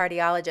because you're a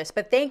cardiologist,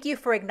 but thank you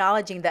for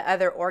acknowledging the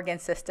other organ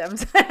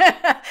systems.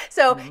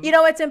 So,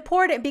 it's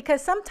important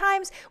because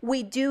sometimes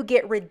we do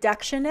get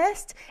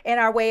reductionist in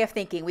our way of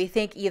thinking. We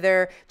think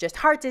either just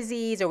heart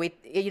disease or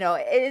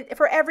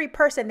for every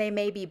person, they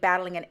may be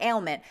battling an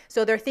ailment.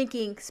 So they're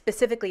thinking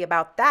specifically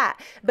about that.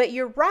 But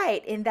you're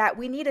right in that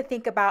we need to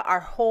think about our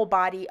whole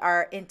body,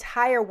 our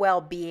entire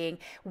well-being.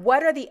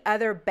 What are the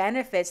other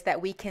benefits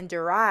that we can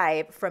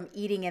derive from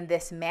eating in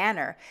this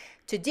manner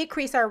to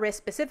decrease our risk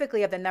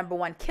specifically of the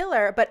 #1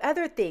 killer, but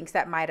other things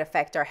that might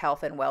affect our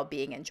health and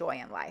well-being and joy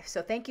in life.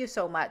 So thank you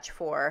so much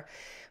for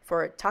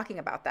talking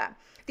about that.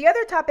 The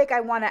other topic I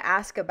want to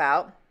ask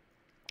about,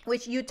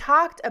 which you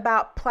talked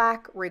about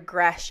plaque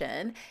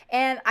regression,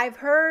 and I've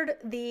heard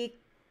the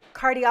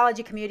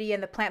cardiology community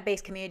and the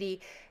plant-based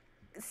community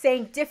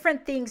saying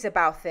different things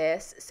about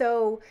this.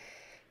 So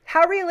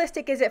how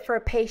realistic is it for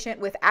a patient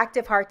with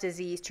active heart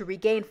disease to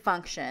regain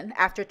function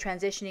after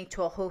transitioning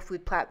to a whole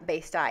food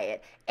plant-based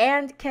diet?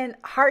 And can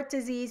heart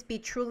disease be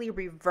truly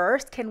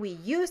reversed? Can we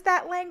use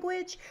that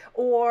language,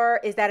 or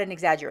is that an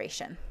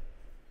exaggeration?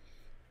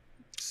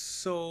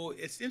 So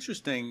it's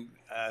interesting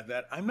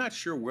that I'm not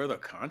sure where the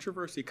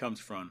controversy comes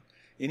from.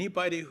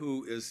 Anybody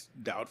who is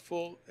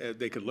doubtful,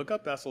 they could look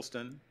up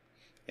Esselstyn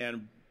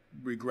and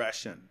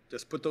regression.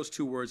 Just put those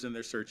two words in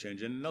their search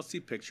engine, and they'll see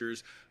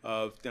pictures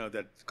of,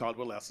 that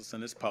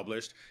Caldwell-Esselstyn is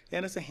published,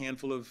 and it's a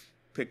handful of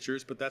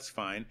pictures, but that's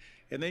fine.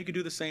 And then you can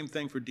do the same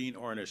thing for Dean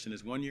Ornish and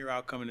his 1-year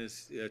outcome and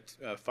his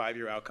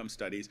 5-year outcome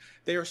studies.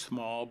 They are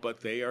small,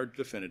 but they are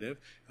definitive.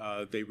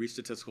 They reach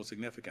statistical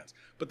significance.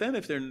 But then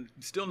if they're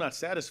still not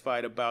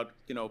satisfied about,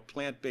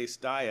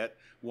 plant-based diet,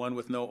 one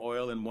with no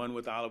oil and one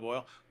with olive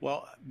oil,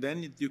 well,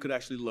 then you could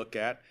actually look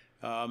at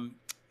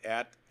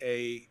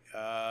a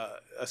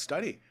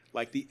study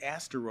like the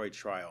Asteroid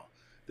trial.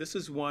 This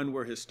is one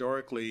where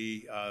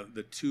historically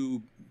the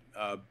two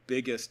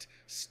biggest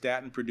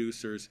statin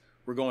producers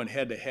were going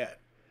head to head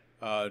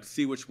to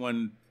see which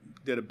one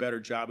did a better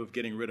job of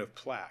getting rid of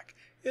plaque.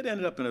 It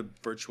ended up in a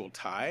virtual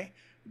tie,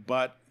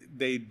 but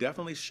they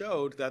definitely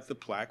showed that the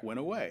plaque went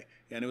away,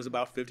 and it was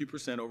about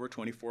 50% over a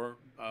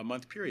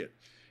 24-month period.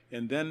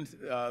 And then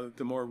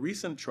the more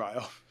recent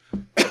trial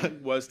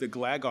was the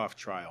Glagoff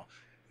trial.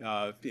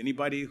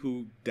 Anybody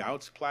who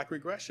doubts plaque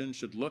regression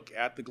should look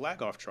at the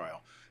Glagoff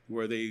trial,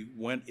 where they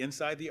went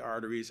inside the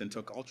arteries and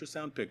took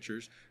ultrasound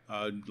pictures,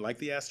 like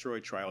the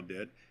Asteroid trial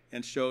did,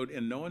 and showed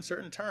in no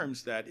uncertain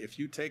terms that if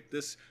you take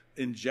this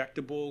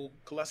injectable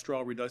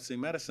cholesterol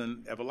reducing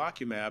medicine,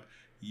 evolocumab,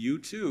 you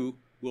too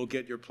will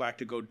get your plaque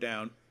to go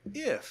down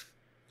if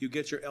you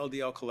get your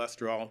LDL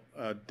cholesterol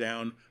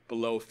down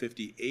below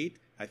 58.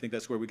 I think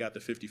that's where we got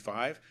the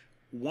 55.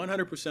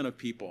 100% of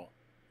people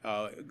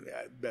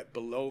that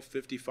below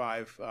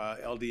 55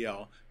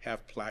 LDL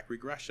have plaque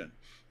regression,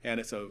 and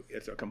it's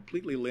a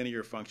completely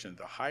linear function.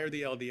 The higher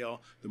the LDL,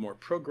 the more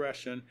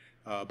progression.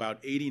 About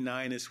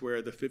 89 is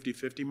where the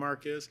 50-50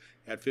 mark is.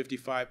 At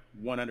 55,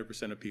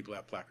 100% of people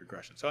have plaque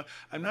regression. So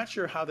I'm not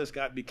sure how this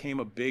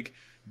became a big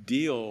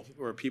deal,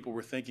 where people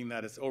were thinking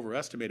that it's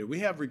overestimated. We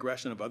have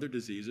regression of other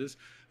diseases.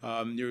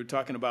 You're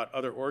talking about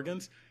other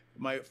organs.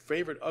 My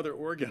favorite other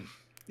organ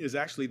is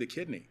actually the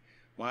kidney.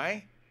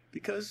 Why?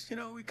 Because,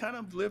 we kind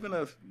of live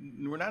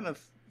we're not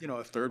in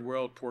a third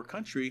world poor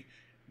country.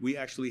 We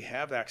actually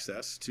have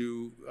access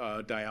to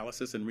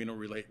dialysis and renal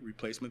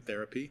replacement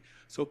therapy.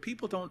 So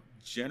people don't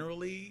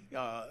generally,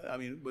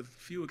 with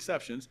few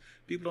exceptions,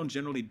 people don't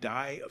generally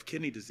die of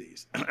kidney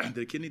disease.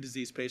 The kidney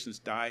disease patients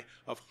die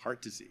of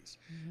heart disease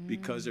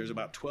because there's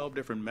about 12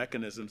 different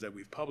mechanisms that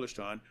we've published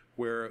on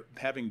where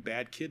having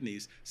bad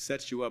kidneys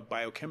sets you up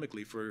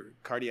biochemically for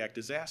cardiac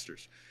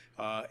disasters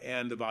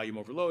and the volume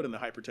overload and the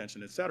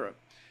hypertension, et cetera.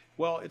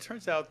 Well, it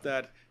turns out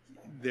that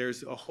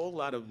there's a whole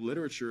lot of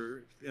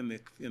literature in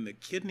the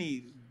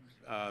kidney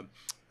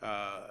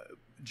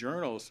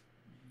journals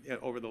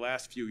over the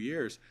last few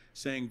years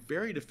saying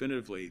very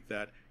definitively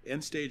that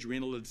end-stage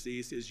renal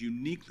disease is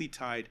uniquely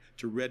tied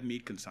to red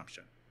meat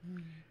consumption,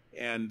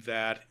 and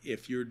that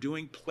if you're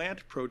doing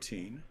plant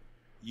protein,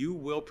 you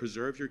will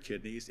preserve your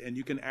kidneys, and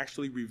you can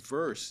actually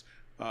reverse,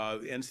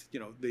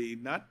 the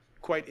not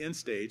quite end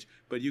stage,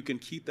 but you can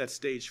keep that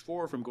stage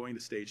 4 from going to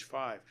stage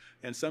 5.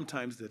 And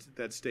sometimes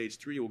that stage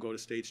 3 will go to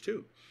stage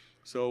 2.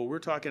 So we're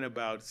talking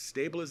about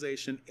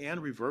stabilization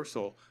and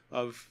reversal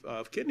of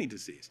kidney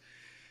disease.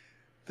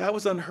 That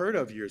was unheard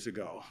of years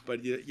ago,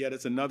 but yet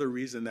it's another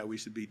reason that we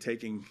should be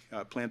taking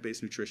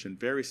plant-based nutrition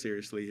very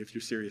seriously if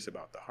you're serious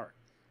about the heart.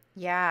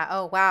 Yeah.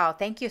 Oh, wow.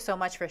 Thank you so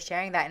much for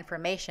sharing that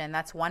information.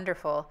 That's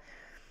wonderful.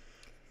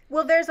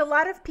 Well, there's a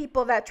lot of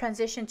people that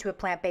transition to a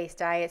plant-based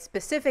diet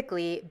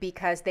specifically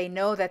because they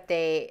know that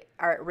they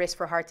are at risk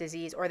for heart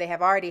disease or they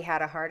have already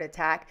had a heart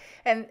attack.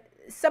 And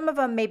some of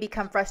them may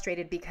become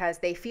frustrated because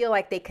they feel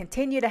like they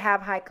continue to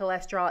have high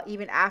cholesterol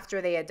even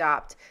after they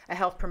adopt a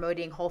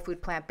health-promoting whole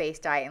food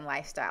plant-based diet and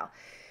lifestyle.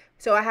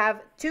 So I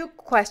have 2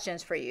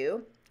 questions for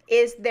you.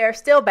 Is there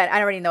still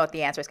I already know what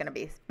the answer is going to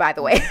be, by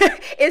the way.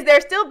 Is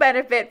there still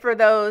benefit for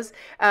those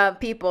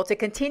people to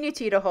continue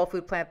to eat a whole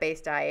food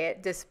plant-based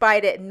diet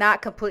despite it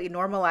not completely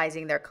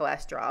normalizing their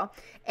cholesterol?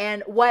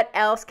 And what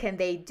else can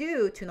they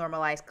do to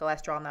normalize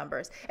cholesterol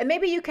numbers? And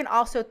maybe you can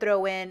also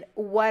throw in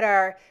what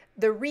are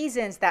the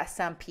reasons that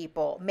some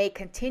people may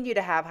continue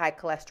to have high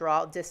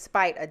cholesterol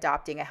despite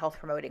adopting a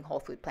health-promoting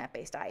whole food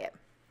plant-based diet.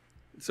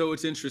 So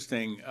it's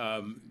interesting.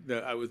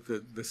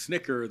 The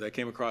snicker that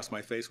came across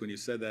my face when you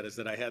said that is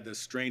that I had the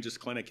strangest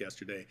clinic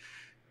yesterday.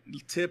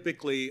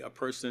 Typically, a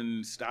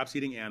person stops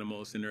eating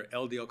animals and their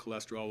LDL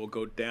cholesterol will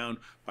go down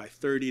by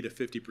 30 to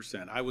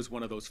 50%. I was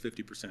one of those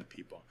 50%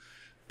 people.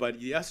 But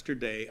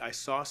yesterday, I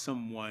saw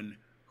someone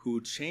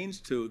who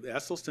changed to the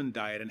Esselstyn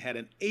diet and had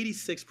an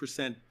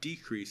 86%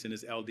 decrease in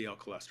his LDL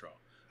cholesterol.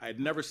 I had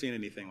never seen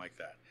anything like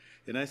that.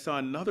 And I saw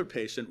another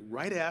patient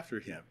right after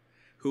him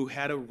who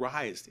had a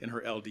rise in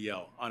her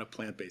LDL on a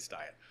plant-based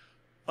diet.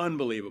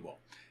 Unbelievable.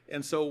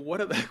 And so what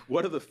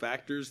are the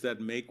factors that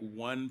make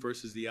one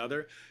versus the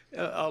other?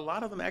 A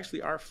lot of them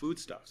actually are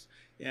foodstuffs.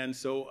 And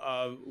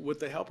so with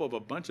the help of a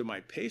bunch of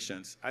my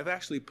patients, I've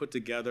actually put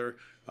together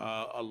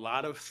a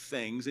lot of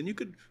things, and you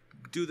could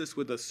do this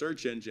with a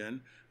search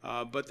engine,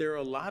 but there are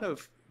a lot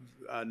of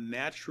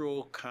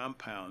natural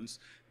compounds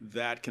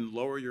that can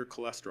lower your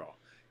cholesterol.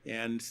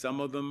 And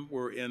some of them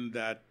were in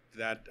that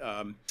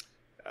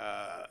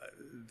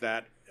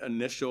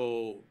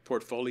initial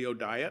portfolio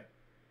diet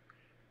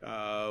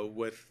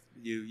with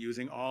you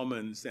using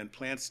almonds and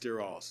plant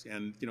sterols,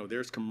 and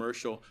there's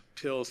commercial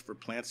pills for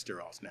plant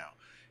sterols now,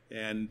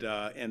 and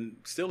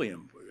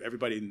psyllium.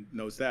 Everybody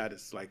knows that.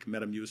 It's like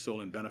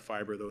Metamucil and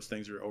Benefiber. Those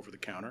things are over the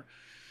counter.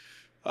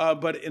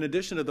 But in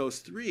addition to those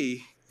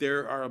three,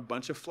 there are a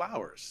bunch of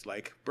flowers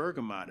like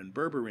bergamot and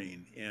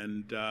berberine,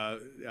 and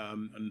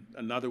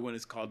another one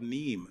is called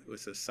neem.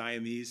 It's a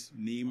Siamese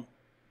neem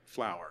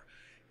flower.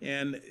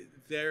 And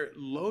there are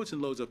loads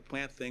and loads of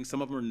plant things.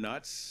 Some of them are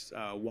nuts,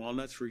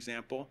 walnuts, for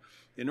example.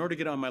 In order to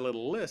get on my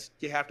little list,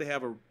 you have to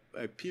have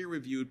a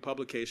peer-reviewed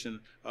publication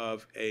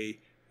of a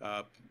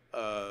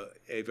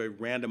very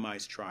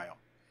randomized trial.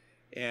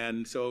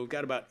 And so we've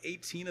got about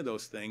 18 of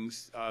those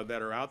things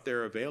that are out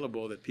there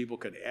available that people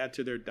could add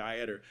to their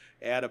diet, or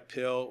add a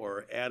pill,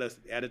 or add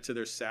it to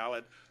their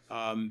salad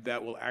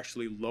that will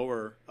actually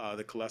lower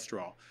the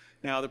cholesterol.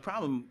 Now, the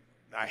problem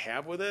I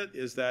have with it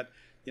is that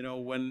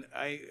when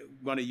I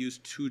want to use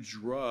two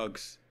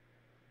drugs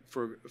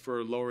for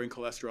lowering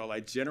cholesterol, I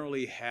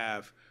generally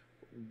have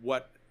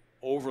what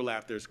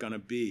overlap there's going to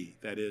be.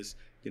 That is,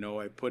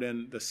 I put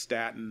in the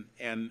statin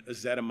and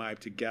ezetimibe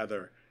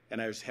together,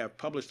 and I have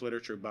published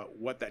literature about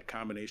what that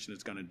combination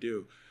is going to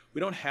do.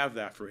 We don't have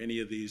that for any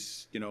of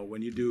these,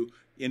 when you do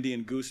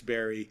Indian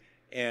gooseberry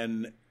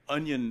and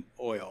onion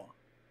oil.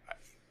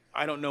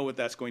 I don't know what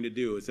that's going to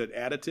do. Is it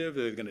additive?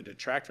 Are they going to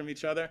detract from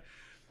each other?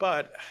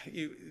 But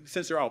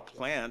since they're all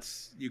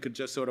plants, you could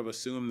just sort of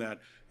assume that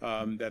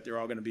that they're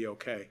all going to be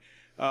okay.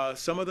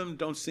 Some of them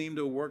don't seem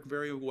to work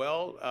very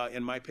well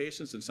in my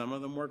patients, and some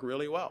of them work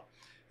really well.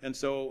 And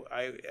so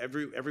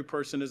every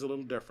person is a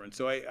little different.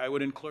 So I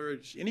would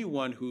encourage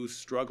anyone who's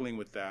struggling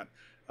with that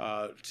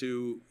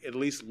to at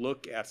least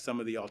look at some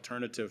of the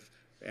alternative,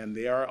 and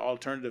they are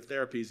alternative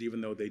therapies,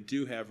 even though they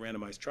do have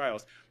randomized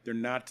trials. They're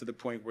not to the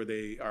point where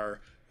they are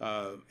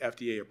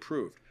FDA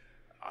approved.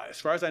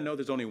 As far as I know,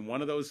 there's only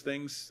one of those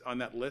things on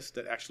that list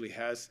that actually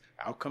has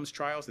outcomes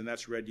trials, and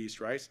that's red yeast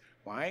rice.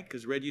 Why?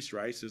 Because red yeast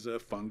rice is a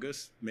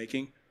fungus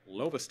making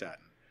lovastatin.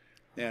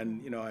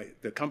 And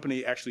the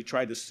company actually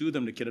tried to sue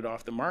them to get it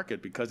off the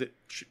market because it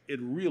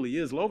really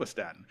is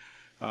lovastatin.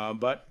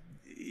 But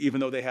even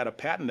though they had a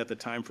patent at the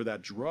time for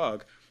that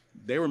drug,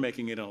 they were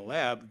making it in a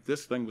lab.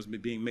 This thing was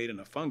being made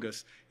in a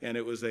fungus, and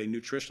it was a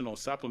nutritional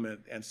supplement.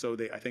 And so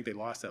I think they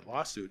lost that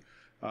lawsuit.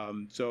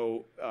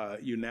 So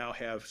you now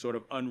have sort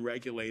of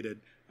unregulated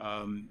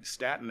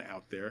statin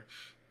out there.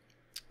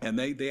 And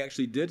they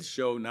actually did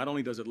show not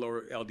only does it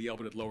lower LDL,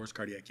 but it lowers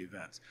cardiac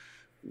events.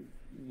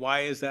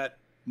 Why is that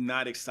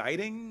not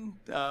exciting?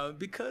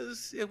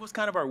 Because it was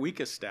kind of our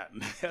weakest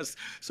statin. It has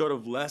sort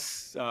of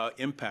less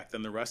impact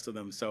than the rest of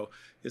them. So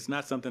it's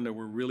not something that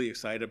we're really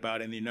excited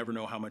about, and you never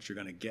know how much you're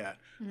going to get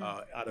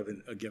out of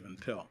a given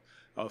pill.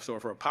 So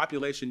for a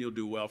population, you'll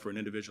do well. For an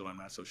individual, I'm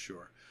not so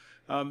sure.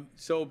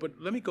 But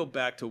let me go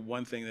back to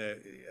one thing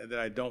that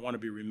I don't want to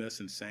be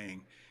remiss in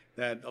saying,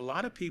 that a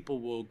lot of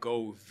people will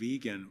go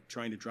vegan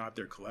trying to drop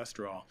their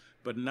cholesterol,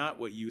 but not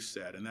what you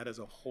said, and that is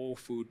a whole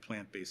food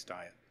plant-based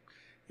diet.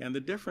 And the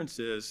difference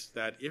is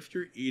that if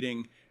you're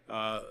eating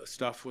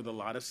stuff with a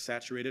lot of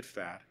saturated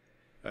fat,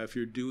 if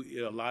you're doing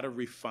a lot of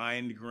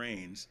refined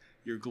grains,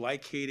 you're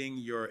glycating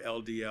your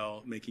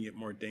LDL, making it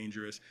more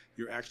dangerous.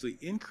 You're actually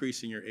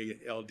increasing your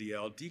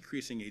LDL,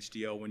 decreasing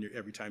HDL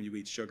every time you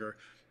eat sugar.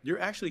 You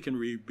actually can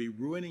be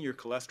ruining your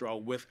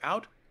cholesterol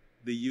without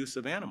the use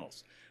of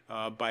animals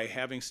by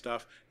having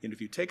stuff. And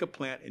if you take a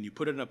plant and you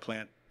put it in a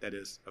plant that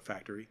is a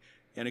factory,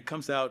 and it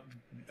comes out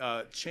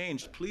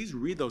changed, please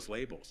read those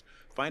labels.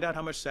 Find out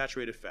how much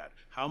saturated fat,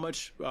 how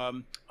much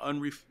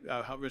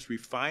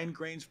refined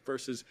grains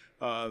versus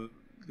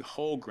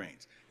whole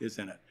grains is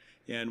in it.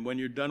 And when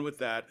you're done with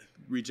that,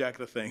 reject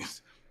the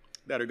things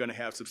that are going to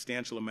have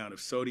substantial amount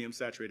of sodium,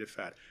 saturated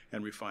fat,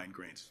 and refined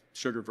grains,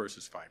 sugar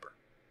versus fiber.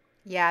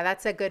 Yeah,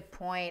 that's a good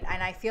point.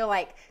 And I feel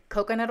like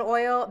coconut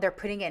oil, they're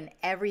putting in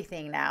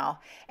everything now.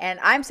 And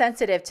I'm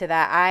sensitive to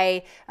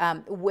that.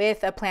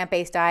 With a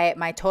plant-based diet,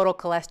 my total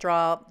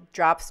cholesterol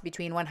drops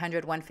between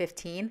 100,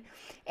 115.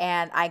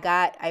 And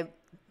I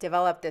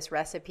developed this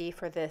recipe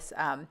for this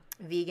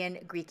vegan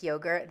Greek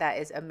yogurt that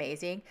is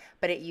amazing,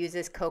 but it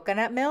uses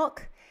coconut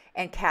milk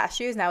and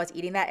cashews, and I was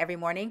eating that every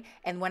morning.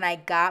 And when I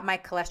got my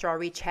cholesterol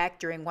rechecked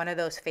during one of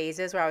those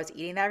phases where I was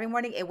eating that every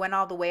morning, it went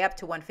all the way up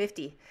to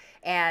 150.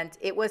 And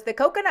it was the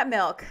coconut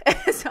milk.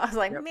 So I was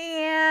like,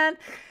 man,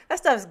 that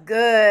stuff's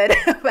good.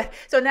 But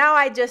so now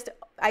I just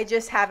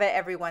have it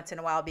every once in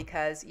a while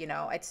because,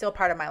 it's still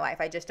part of my life.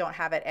 I just don't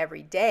have it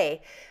every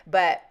day.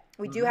 But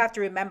we do have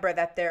to remember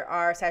that there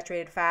are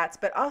saturated fats,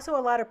 but also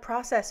a lot of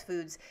processed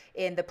foods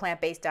in the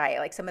plant-based diet.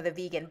 Like some of the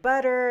vegan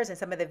butters and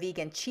some of the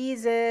vegan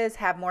cheeses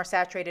have more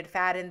saturated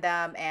fat in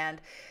them. And,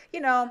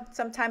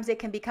 sometimes it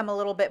can become a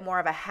little bit more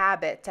of a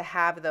habit to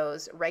have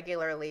those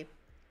regularly.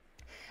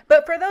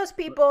 But for those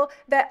people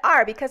that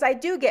are, because I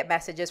do get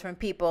messages from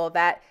people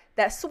that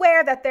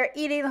swear that they're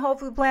eating the whole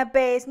food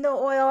plant-based, no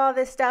oil, all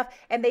this stuff,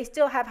 and they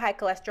still have high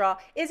cholesterol,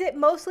 is it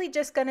mostly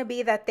just going to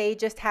be that they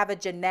just have a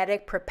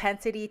genetic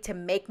propensity to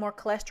make more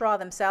cholesterol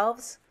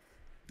themselves?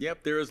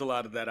 Yep, there is a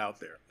lot of that out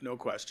there, no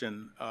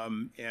question.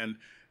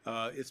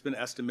 It's been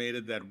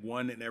estimated that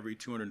 1 in every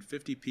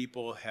 250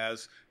 people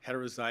has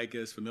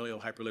heterozygous familial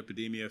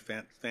hyperlipidemia,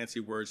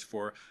 fancy words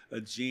for a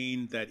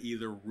gene that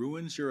either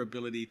ruins your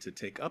ability to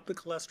take up the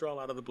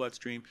cholesterol out of the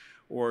bloodstream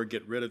or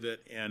get rid of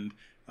it, and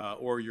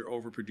or you're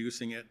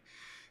overproducing it.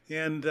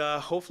 And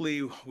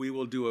hopefully we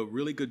will do a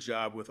really good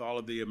job with all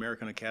of the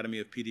American Academy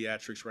of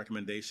Pediatrics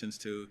recommendations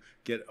to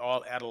get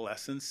all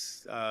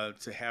adolescents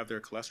to have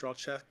their cholesterol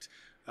checked.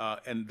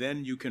 And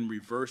then you can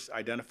reverse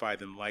identify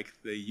them, like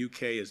the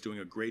UK is doing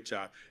a great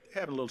job.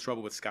 They're having a little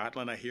trouble with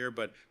Scotland, I hear,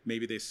 but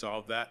maybe they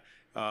solved that.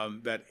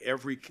 That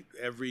every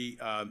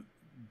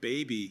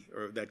baby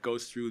that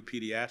goes through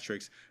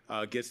pediatrics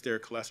gets their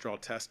cholesterol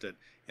tested,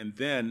 and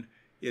then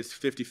it's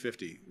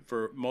 50-50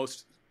 for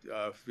most.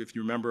 If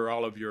you remember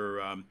all of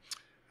your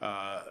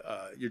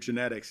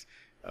genetics,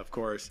 of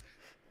course,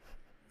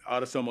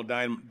 autosomal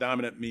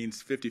dominant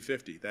means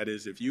 50-50. That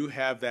is, if you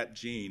have that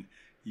gene,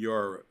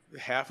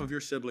 half of your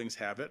siblings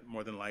have it,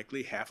 more than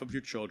likely, half of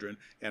your children,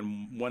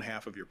 and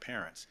 1/2 of your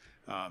parents.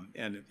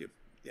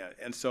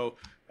 So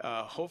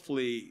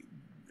hopefully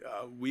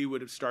we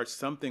would start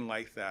something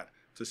like that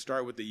to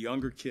start with the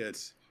younger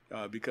kids,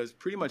 because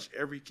pretty much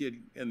every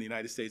kid in the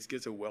United States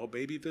gets a well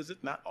baby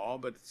visit. Not all,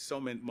 but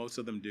most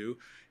of them do.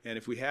 And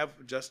if we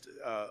have just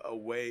a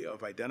way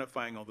of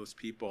identifying all those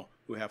people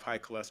who have high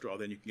cholesterol,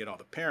 then you can get all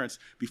the parents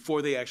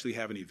before they actually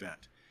have an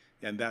event.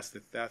 And that's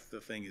the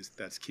thing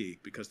that's key,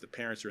 because the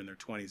parents are in their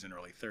 20s and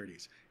early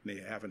 30s, and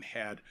they haven't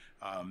had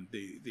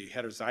the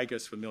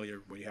heterozygous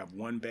familiar, where you have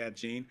one bad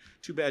gene.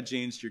 2 bad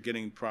genes, you're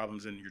getting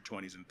problems in your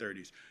 20s and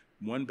 30s.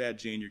 1 bad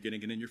gene, you're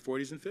getting it in your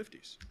 40s and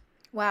 50s.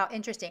 Wow,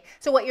 interesting.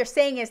 So what you're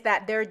saying is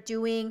that they're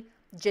doing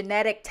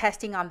genetic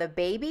testing on the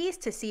babies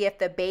to see if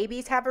the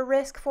babies have a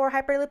risk for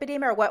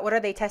hyperlipidemia, or what are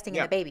they testing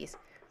in the babies?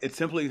 It's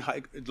simply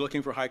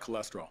looking for high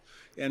cholesterol.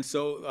 And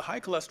so the high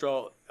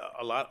cholesterol,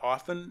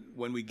 often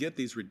when we get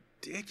these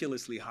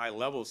ridiculously high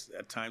levels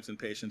at times in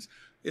patients,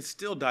 it's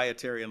still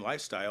dietary and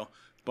lifestyle.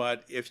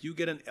 But if you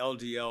get an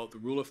LDL, the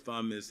rule of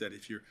thumb is that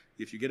if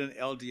you get an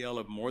LDL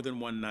of more than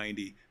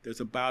 190,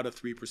 there's about a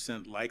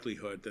 3%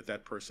 likelihood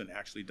that person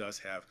actually does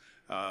have,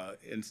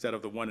 instead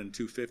of the 1 in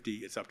 250,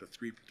 it's up to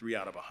 3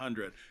 out of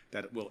 100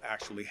 that will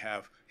actually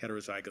have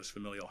heterozygous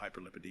familial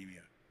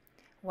hyperlipidemia.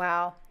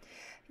 Wow.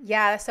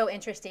 Yeah, that's so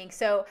interesting.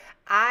 So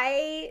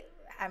I'm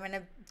going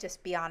to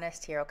just be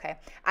honest here, okay?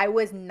 I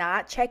was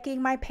not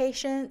checking my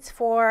patients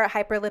for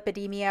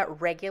hyperlipidemia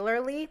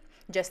regularly,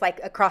 just like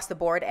across the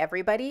board,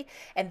 everybody.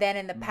 And then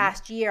in the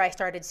past year, I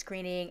started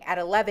screening at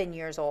 11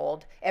 years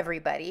old,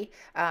 everybody,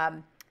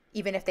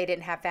 even if they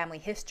didn't have family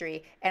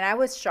history. And I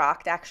was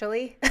shocked,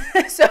 actually.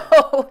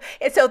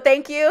 So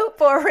thank you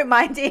for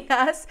reminding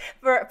us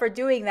for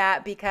doing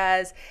that,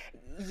 because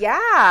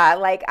yeah,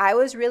 like I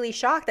was really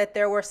shocked that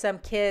there were some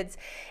kids.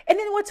 And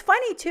then what's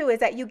funny too is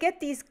that you get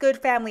these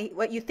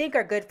what you think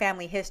are good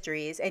family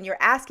histories, and you're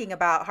asking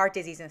about heart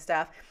disease and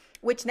stuff,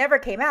 which never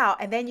came out.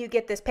 And then you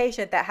get this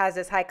patient that has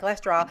this high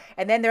cholesterol,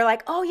 and then they're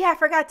like, oh yeah, I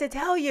forgot to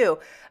tell you,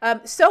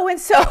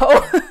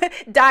 so-and-so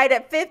died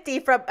at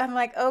 50 I'm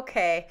like,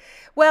 okay,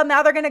 well,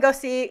 now they're going to go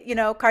see,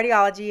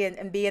 cardiology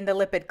and be in the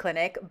lipid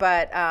clinic.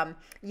 But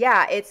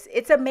yeah,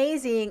 it's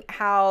amazing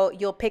how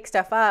you'll pick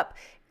stuff up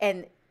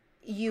and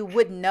you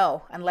wouldn't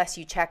know unless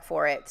you check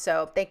for it.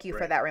 So thank you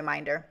for that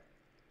reminder.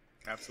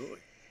 Absolutely.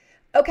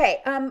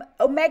 Okay.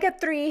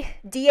 Omega-3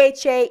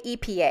 DHA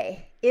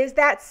EPA. Is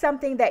that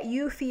something that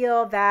you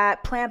feel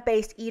that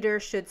plant-based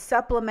eaters should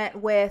supplement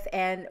with?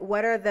 And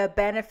what are the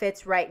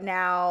benefits right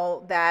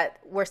now that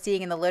we're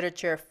seeing in the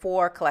literature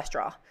for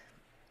cholesterol?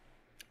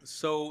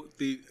 So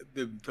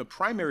the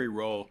primary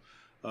role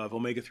of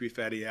omega-3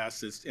 fatty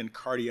acids in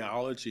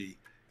cardiology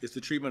is the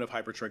treatment of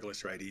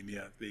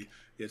hypertriglyceridemia.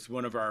 It's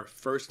one of our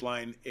first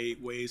line 8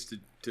 ways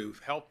to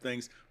help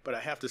things. But I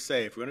have to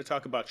say, if we're going to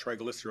talk about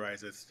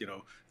triglycerides, it's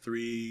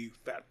 3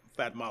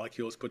 fat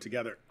molecules put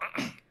together.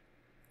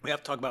 We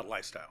have to talk about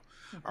lifestyle.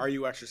 Are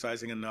you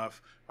exercising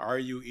enough? Are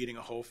you eating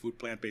a whole food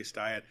plant-based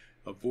diet,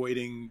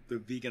 avoiding the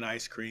vegan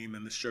ice cream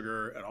and the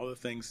sugar and all the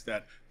things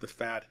that the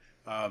fat,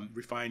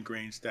 refined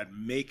grains that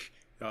make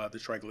the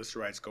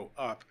triglycerides go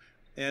up?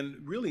 And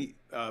really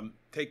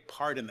take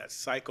part in that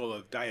cycle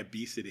of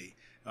diabesity,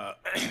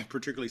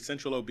 particularly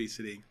central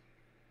obesity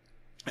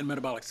and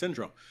metabolic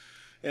syndrome.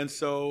 And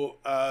so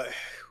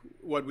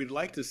what we'd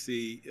like to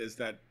see is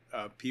that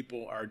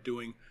people are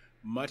doing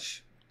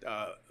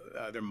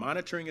they're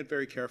monitoring it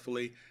very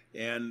carefully,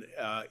 and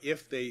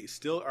if they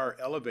still are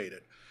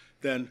elevated,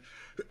 then,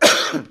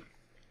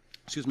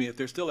 excuse me, if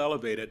they're still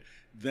elevated,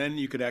 then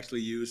you could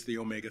actually use the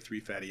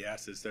omega-3 fatty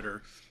acids that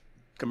are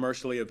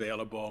commercially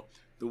available.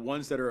 The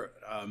ones that are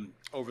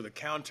over the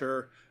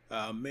counter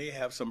may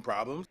have some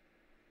problems,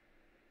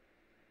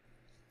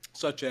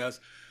 such as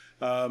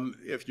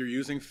if you're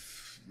using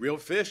real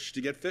fish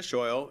to get fish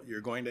oil,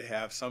 you're going to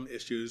have some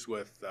issues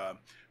with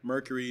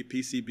mercury,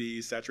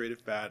 PCBs,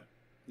 saturated fat,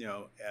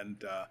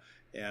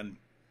 and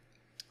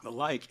the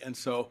like. And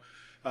so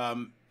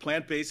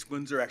plant-based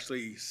ones are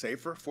actually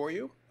safer for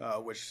you,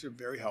 which is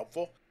very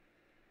helpful.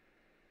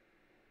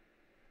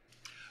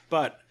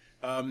 But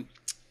the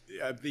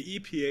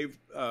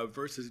EPA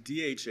versus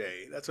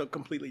DHA, that's a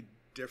completely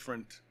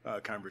different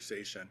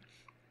conversation.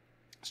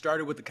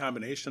 Started with the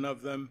combination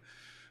of them,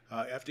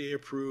 FDA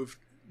approved,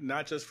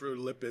 not just for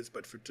lipids,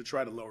 but to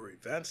try to lower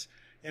events.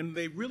 And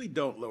they really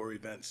don't lower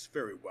events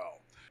very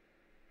well.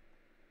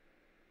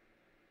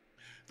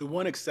 The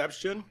one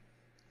exception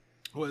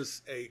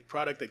was a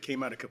product that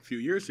came out a few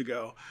years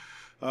ago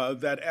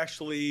that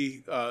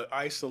actually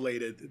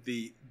isolated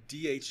the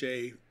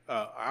DHA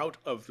out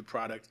of the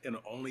product and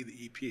only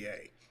the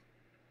EPA.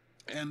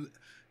 And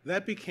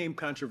that became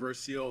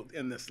controversial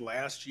in this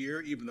last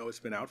year, even though it's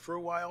been out for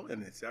a while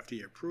and it's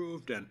FDA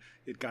approved and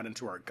it got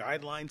into our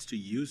guidelines to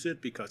use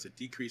it because it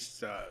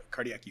decreased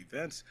cardiac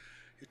events.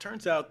 It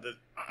turns out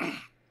that,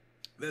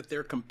 that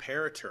their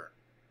comparator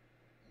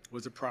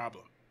was a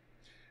problem.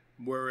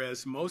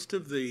 Whereas most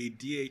of the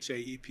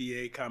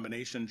DHA-EPA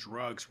combination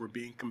drugs were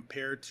being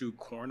compared to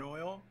corn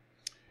oil,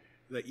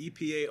 the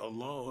EPA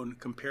alone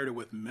compared it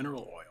with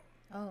mineral oil.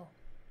 Oh.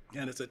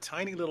 And it's a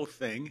tiny little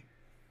thing,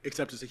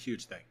 except it's a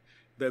huge thing.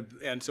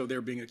 And so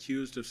they're being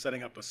accused of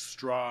setting up a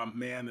straw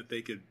man that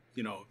they could,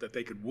 that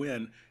they could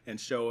win and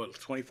show a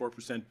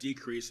 24%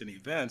 decrease in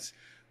events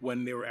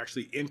when they were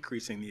actually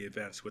increasing the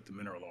events with the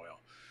mineral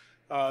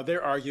oil.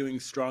 They're arguing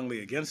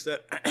strongly against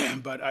it,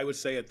 but I would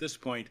say at this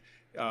point,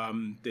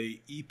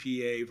 the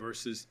EPA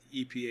versus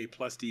EPA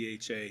plus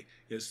DHA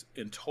is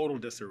in total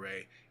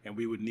disarray, and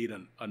we would need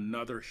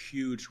another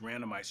huge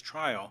randomized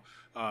trial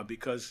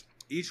because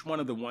each one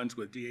of the ones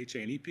with DHA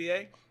and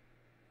EPA,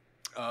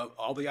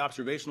 all the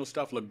observational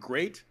stuff look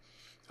great.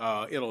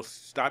 It'll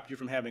stop you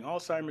from having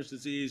Alzheimer's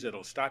disease.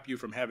 It'll stop you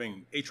from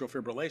having atrial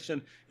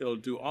fibrillation. It'll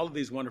do all of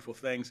these wonderful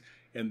things.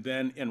 And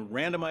then in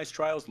randomized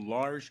trials,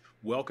 large,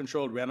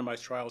 well-controlled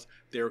randomized trials,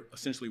 they're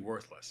essentially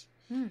worthless.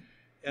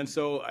 And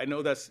so I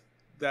know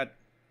that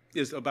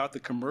is about the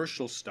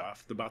commercial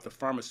stuff, about the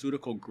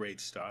pharmaceutical grade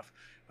stuff.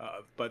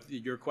 But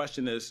your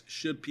question is,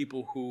 should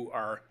people who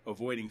are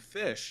avoiding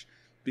fish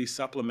be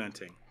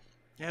supplementing?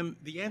 And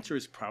the answer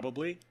is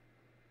probably.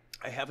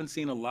 I haven't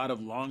seen a lot of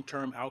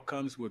long-term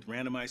outcomes with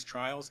randomized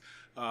trials,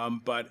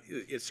 but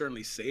it's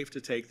certainly safe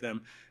to take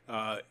them.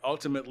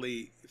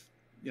 Ultimately,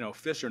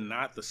 fish are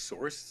not the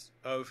source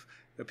of,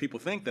 people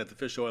think that the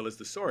fish oil is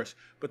the source,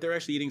 but they're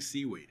actually eating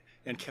seaweed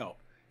and kelp.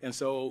 And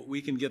so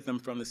we can get them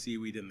from the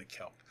seaweed and the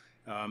kelp.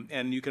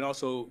 And you can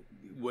also,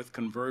 with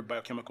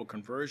biochemical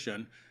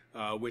conversion,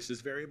 which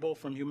is variable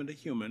from human to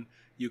human,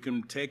 you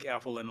can take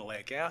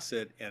alpha-linoleic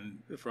acid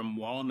from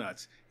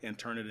walnuts and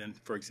turn it in,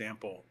 for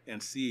example,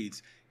 and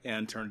seeds,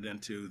 and turn it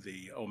into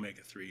the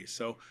omega-3s.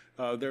 So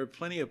there are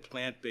plenty of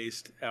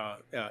plant-based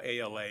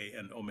ALA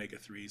and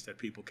omega-3s that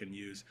people can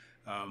use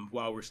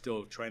while we're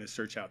still trying to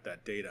search out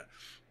that data.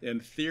 In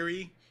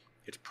theory,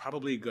 it's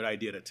probably a good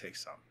idea to take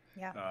some.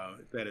 Yeah.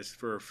 That is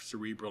for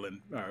cerebral and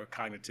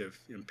cognitive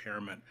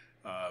impairment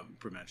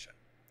prevention.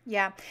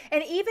 Yeah.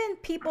 And even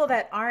people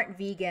that aren't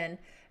vegan,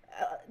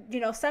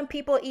 some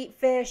people eat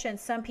fish and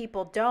some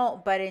people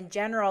don't, but in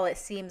general, it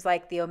seems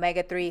like the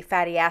omega-3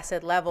 fatty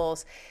acid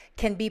levels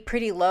can be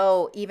pretty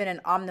low even in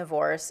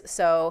omnivores.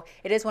 So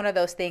it is one of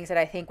those things that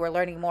I think we're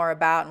learning more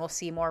about and we'll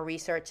see more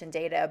research and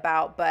data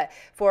about. But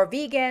for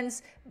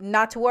vegans,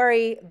 not to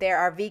worry, there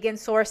are vegan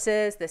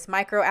sources, this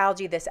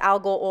microalgae, this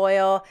algal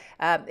oil.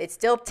 It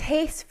still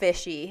tastes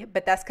fishy,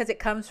 but that's because it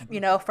comes,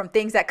 from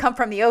things that come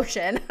from the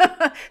ocean.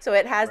 So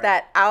it has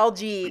that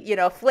algae,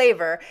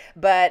 flavor.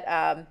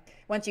 But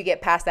once you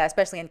get past that,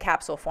 especially in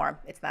capsule form,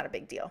 it's not a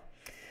big deal.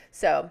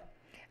 So,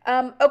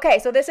 okay,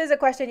 so this is a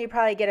question you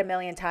probably get a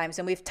million times,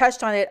 and we've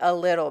touched on it a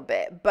little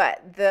bit,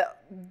 but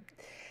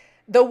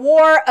the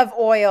war of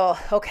oil,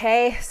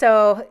 okay?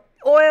 So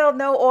oil,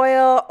 no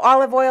oil,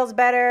 olive oil's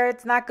better,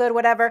 it's not good,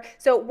 whatever.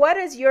 So what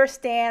is your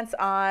stance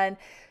on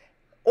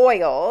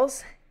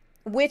oils?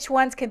 Which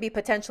ones can be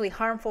potentially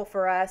harmful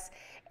for us?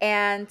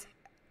 And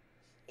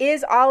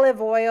is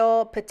olive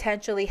oil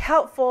potentially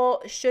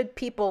helpful? Should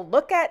people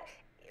look at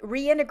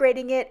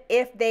reintegrating it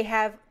if they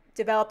have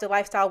developed a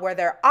lifestyle where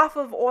they're off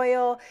of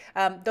oil?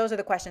 Those are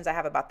the questions I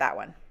have about that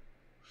one.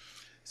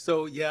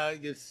 So yeah,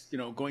 it's,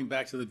 going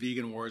back to the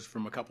vegan wars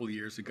from a couple of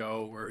years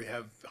ago, where we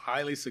have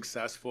highly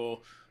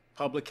successful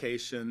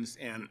publications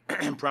and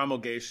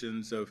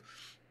promulgations of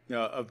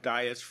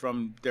diets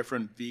from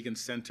different vegan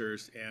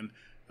centers, and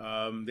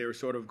they were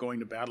sort of going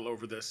to battle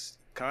over this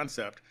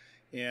concept.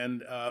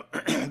 And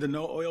the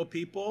no oil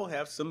people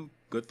have some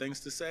good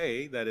things to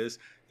say. That is,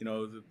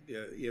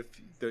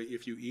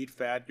 if you eat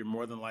fat, you're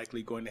more than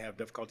likely going to have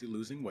difficulty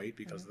losing weight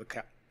because of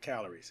the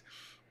calories.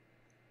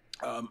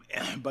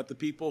 But the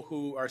people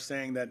who are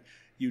saying that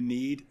you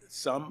need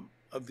some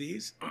of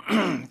these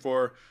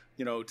for,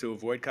 to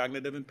avoid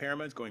cognitive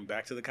impairments, going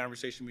back to the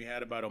conversation we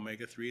had about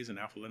omega-3s and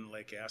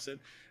alpha-linoleic acid,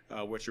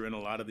 which are in a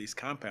lot of these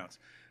compounds.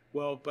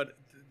 Well, but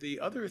the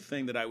other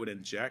thing that I would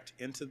inject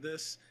into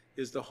this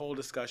is the whole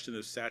discussion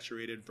of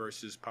saturated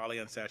versus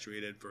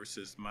polyunsaturated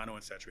versus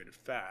monounsaturated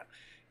fat.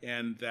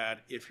 And that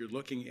if you're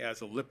looking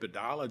as a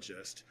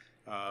lipidologist,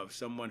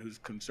 someone who's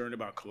concerned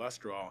about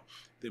cholesterol,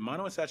 the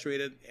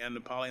monounsaturated and the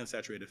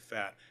polyunsaturated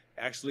fat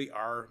actually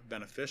are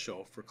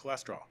beneficial for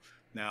cholesterol.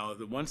 Now,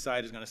 the one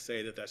side is going to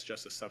say that that's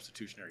just a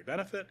substitutionary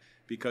benefit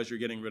because you're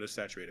getting rid of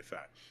saturated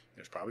fat.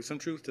 There's probably some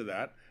truth to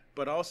that.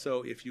 But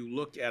also, if you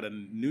look at a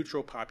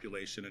neutral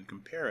population and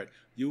compare it,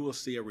 you will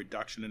see a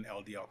reduction in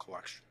LDL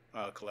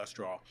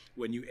cholesterol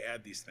when you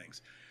add these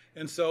things.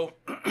 And so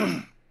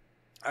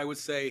I would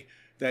say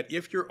that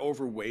if you're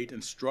overweight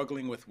and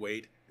struggling with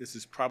weight, this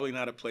is probably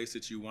not a place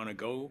that you want to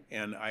go.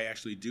 And I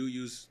actually do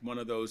use one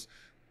of those,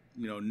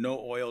 no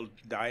oil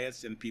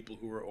diets in people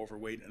who are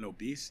overweight and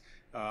obese.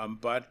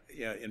 But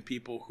in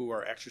people who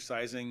are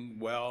exercising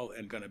well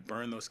and going to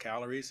burn those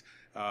calories,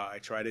 I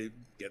try to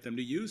get them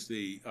to use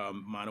the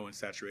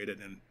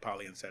monounsaturated and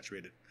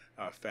polyunsaturated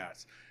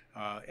fats.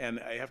 And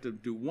I have to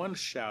do one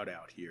shout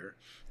out here.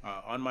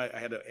 I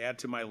had to add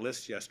to my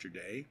list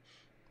yesterday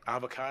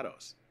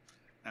avocados.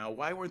 Now,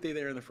 why weren't they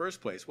there in the first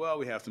place? Well,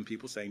 we have some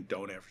people saying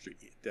don't ever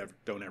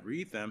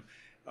eat them.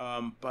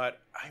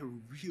 But I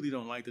really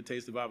don't like the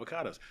taste of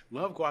avocados.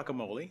 Love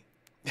guacamole.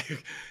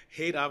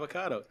 Hate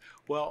avocados.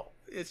 Well,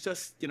 it's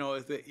just,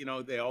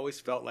 they always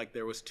felt like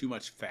there was too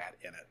much fat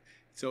in it.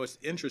 So it's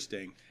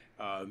interesting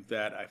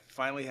that I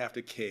finally have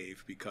to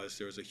cave because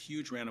there was a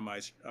huge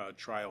randomized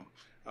trial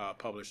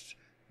published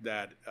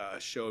that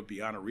showed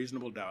beyond a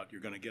reasonable doubt you're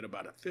going to get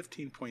about a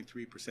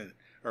 15.3%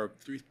 or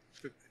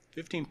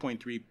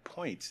 15.3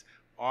 points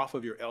off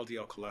of your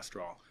LDL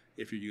cholesterol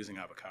if you're using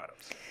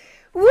avocados.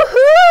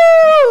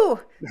 Woohoo!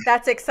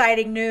 That's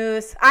exciting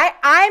news.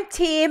 I'm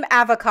team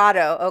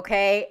avocado,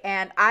 okay?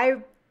 And I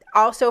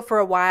also for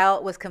a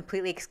while was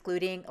completely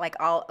excluding like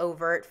all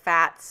overt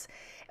fats,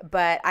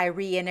 but I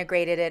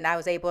reintegrated it and I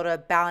was able to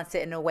balance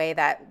it in a way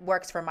that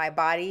works for my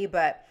body.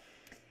 But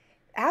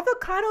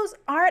avocados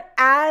aren't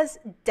as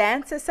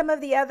dense as some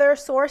of the other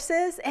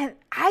sources, and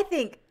I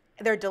think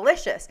they're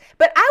delicious.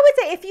 But I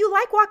would say if you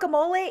like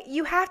guacamole,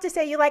 you have to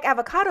say you like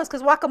avocados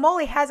because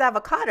guacamole has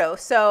avocado.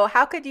 So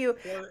how could you?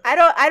 I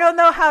don't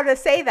know how to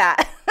say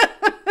that.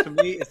 To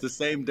me, it's the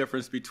same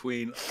difference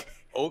between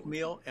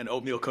oatmeal and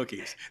oatmeal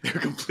cookies. They're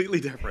completely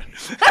different.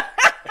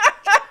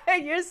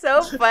 You're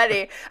so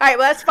funny. All right,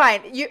 well, that's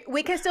fine.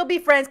 We can still be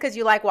friends because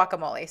you like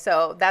guacamole,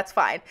 so that's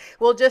fine.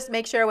 We'll just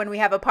make sure when we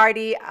have a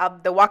party,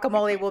 the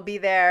guacamole will be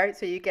there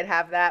so you can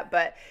have that.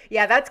 But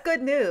yeah, that's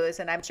good news,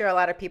 and I'm sure a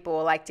lot of people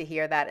will like to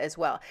hear that as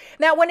well.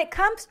 Now, when it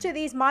comes to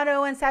these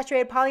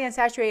monounsaturated,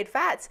 polyunsaturated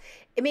fats,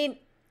 I mean,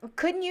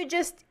 couldn't you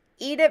just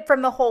eat it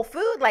from the whole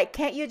food? Like,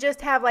 can't you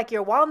just have like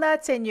your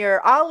walnuts and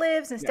your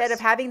olives instead of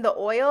having the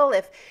oil?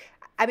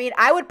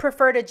 I would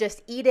prefer to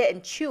just eat it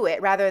and chew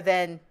it rather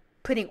than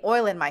putting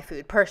oil in my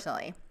food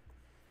personally.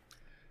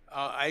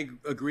 I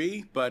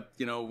agree, but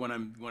when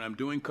I'm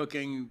doing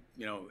cooking,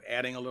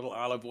 adding a little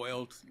olive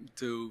oil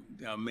to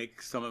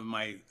make some of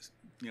my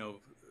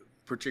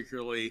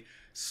particularly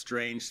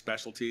strange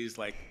specialties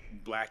like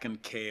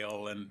blackened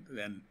kale and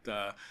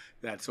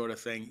that sort of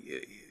thing,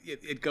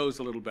 it goes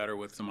a little better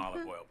with some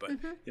olive oil. But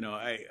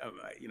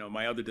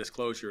my other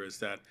disclosure is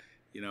that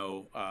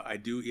I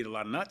do eat a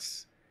lot of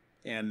nuts,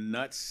 and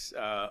nuts,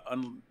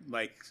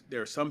 unlike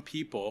there are some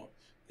people.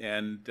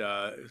 And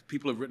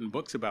people have written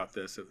books about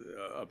this,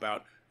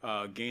 about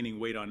gaining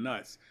weight on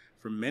nuts.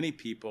 For many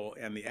people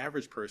and the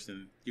average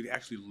person, you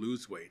actually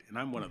lose weight. And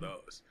I'm one of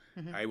those.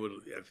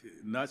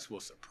 Nuts will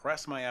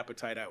suppress my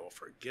appetite. I will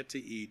forget to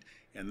eat.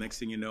 And next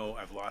thing you know,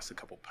 I've lost a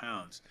couple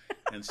pounds.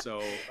 And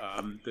so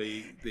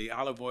the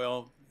olive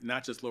oil,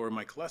 not just lowered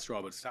my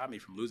cholesterol, but stopped me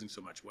from losing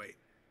so much weight.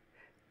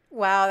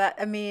 Wow.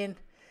 I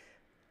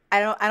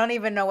don't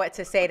even know what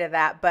to say to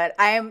that, but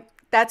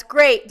that's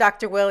great,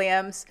 Dr.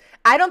 Williams.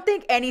 I don't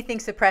think anything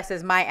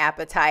suppresses my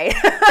appetite.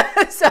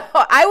 So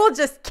I will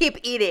just keep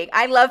eating.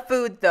 I love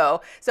food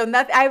though. So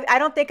I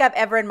don't think I've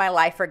ever in my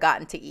life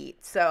forgotten to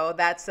eat. So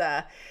that's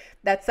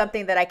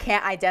something that I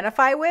can't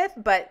identify with,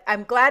 but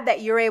I'm glad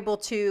that you're able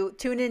to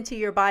tune into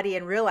your body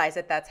and realize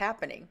that that's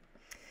happening.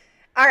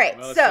 All right,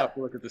 well, it's so tough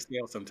to look at the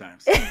scale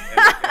sometimes.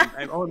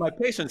 and my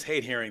patients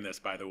hate hearing this,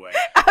 by the way.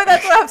 Oh,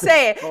 that's what I'm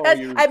saying. Poor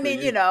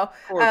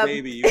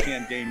baby, you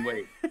can't gain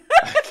weight.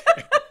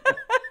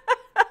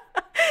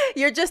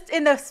 You're just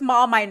in a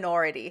small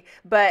minority,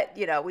 but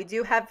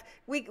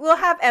we'll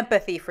have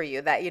empathy for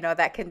you that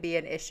that can be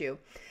an issue.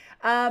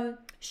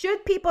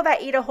 Should people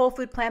that eat a whole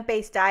food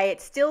plant-based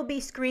diet still be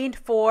screened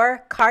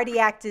for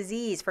cardiac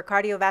disease, for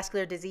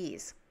cardiovascular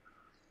disease?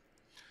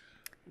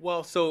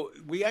 Well, so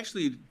we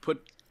actually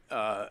put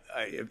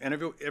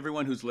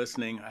everyone who's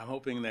listening, I'm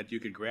hoping that you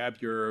could grab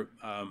your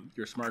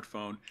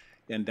smartphone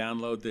and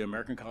download the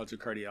American College of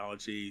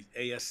Cardiology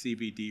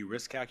ASCVD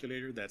risk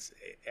calculator. That's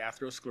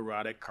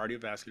atherosclerotic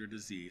cardiovascular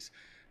disease.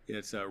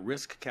 It's a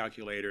risk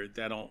calculator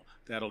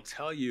that'll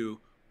tell you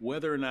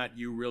whether or not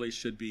you really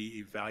should be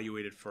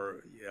evaluated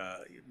for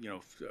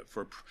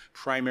for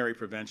primary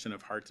prevention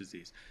of heart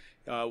disease.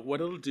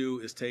 What it'll do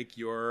is take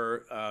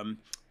your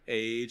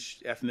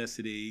age,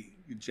 ethnicity,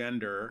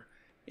 gender,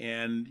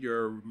 and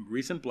your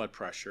recent blood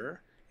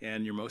pressure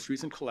and your most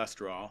recent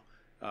cholesterol,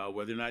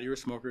 whether or not you're a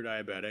smoker or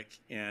diabetic,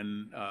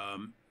 and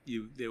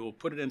they will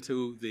put it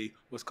into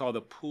what's called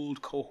the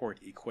pooled cohort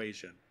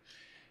equation.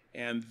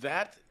 And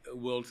that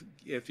will,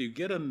 if you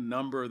get a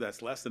number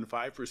that's less than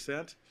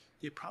 5%,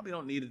 you probably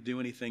don't need to do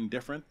anything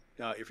different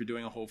if you're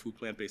doing a whole food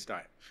plant-based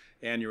diet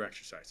and you're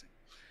exercising.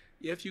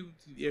 If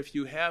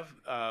you have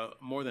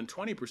more than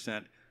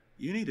 20%,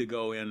 you need to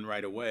go in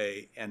right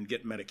away and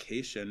get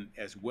medication,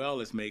 as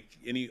well as make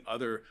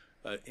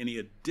any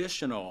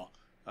additional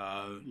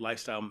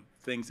lifestyle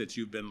things that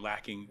you've been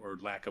lacking or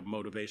lack of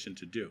motivation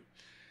to do.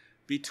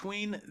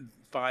 Between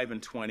 5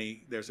 and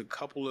 20, there's a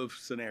couple of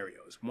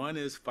scenarios. One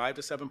is 5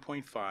 to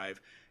 7.5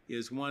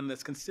 is one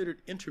that's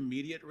considered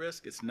intermediate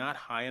risk. It's not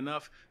high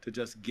enough to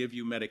just give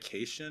you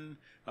medication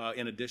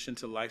in addition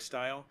to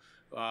lifestyle,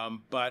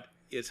 but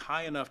it's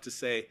high enough to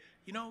say,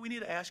 we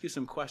need to ask you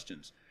some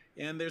questions.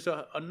 And there's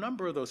a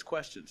number of those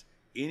questions.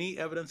 Any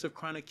evidence of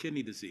chronic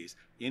kidney disease,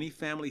 any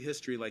family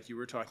history like you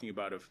were talking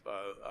about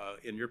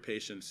in your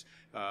patients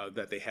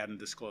that they hadn't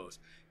disclosed,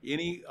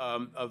 any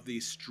of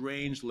these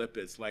strange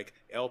lipids like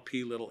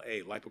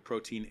Lp(a),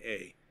 lipoprotein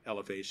A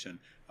elevation,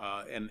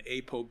 an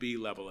ApoB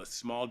level, a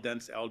small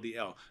dense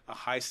LDL, a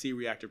high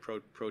C-reactive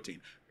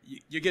protein.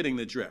 You're getting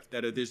the drift.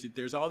 That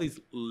there's all these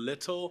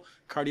little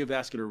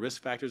cardiovascular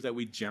risk factors that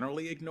we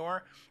generally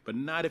ignore, but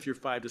not if you're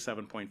 5 to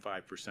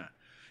 7.5%.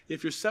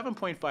 If you're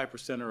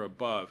 7.5% or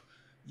above,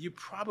 you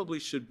probably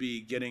should be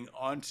getting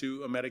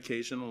onto a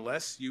medication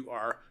unless you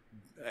are,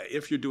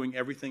 if you're doing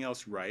everything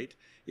else right.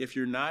 If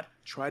you're not,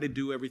 try to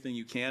do everything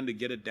you can to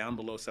get it down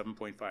below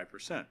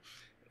 7.5%.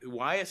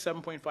 Why is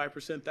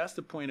 7.5%? That's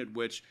the point at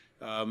which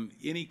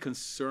any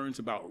concerns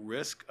about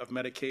risk of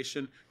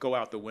medication go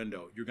out the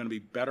window. You're going to be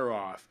better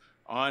off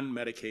on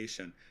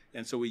medication.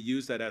 And so we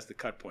use that as the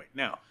cut point.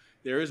 Now,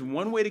 there is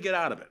one way to get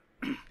out of it,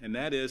 and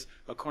that is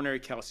a coronary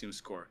calcium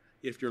score.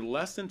 If you're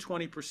less than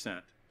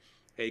 20%,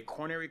 a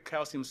coronary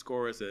calcium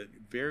score is a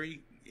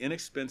very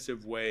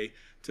inexpensive way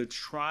to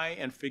try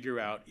and figure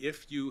out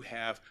if you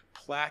have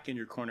plaque in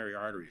your coronary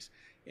arteries.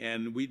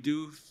 And we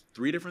do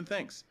 3 different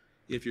things.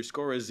 If your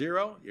score is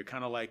 0, you're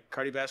kind of like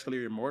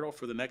cardiovascularly immortal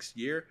for the next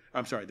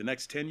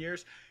 10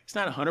 years. It's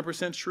not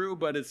 100% true,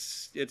 but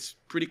it's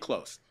pretty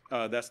close.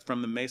 That's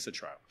from the MESA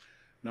trial.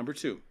 Number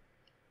 2,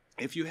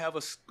 if you have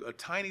a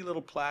tiny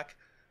little plaque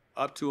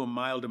up to a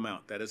mild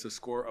amount, that is a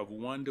score of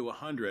 1 to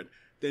 100,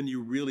 then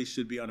you really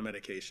should be on a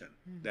medication.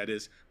 Mm-hmm. That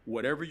is,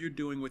 whatever you're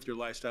doing with your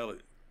lifestyle,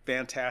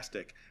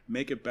 fantastic,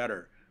 make it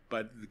better,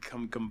 but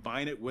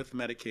combine it with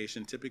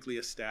medication, typically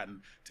a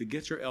statin, to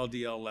get your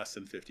LDL less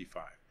than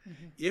 55.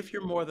 Mm-hmm. If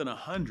you're more than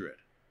 100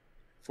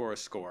 for a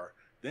score,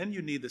 then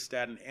you need the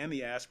statin and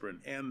the aspirin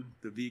and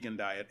the vegan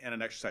diet and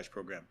an exercise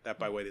program. That,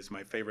 by the way, is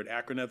my favorite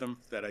acronym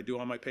that I do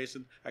on my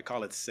patients. I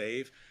call it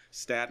SAVE,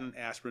 statin,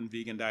 aspirin,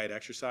 vegan diet,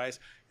 exercise,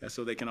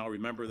 so they can all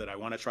remember that I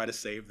want to try to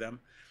save them.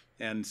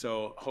 And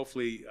so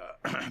hopefully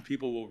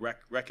people will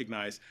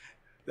recognize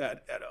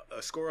that at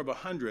a score of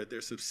 100,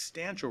 there's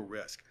substantial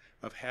risk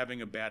of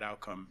having a bad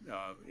outcome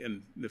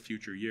in the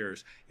future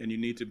years. And you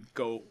need to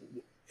go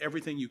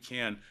everything you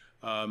can,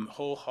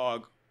 whole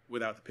hog,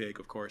 without the pig,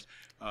 of course,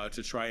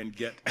 to try and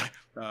get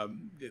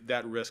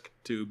that risk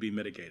to be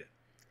mitigated.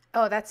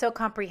 Oh, that's so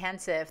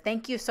comprehensive.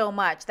 Thank you so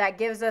much. That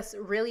gives us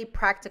really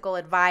practical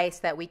advice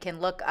that we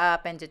can look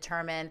up and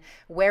determine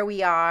where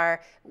we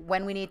are,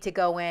 when we need to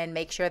go in,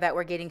 make sure that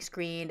we're getting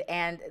screened,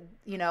 and,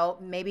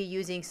 maybe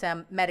using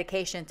some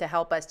medication to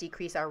help us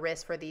decrease our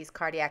risk for these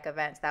cardiac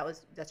events.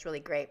 That's really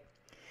great.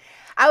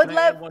 I would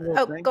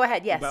love, go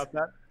ahead. Yes.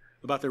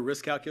 About the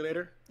risk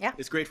calculator. Yeah.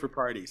 It's great for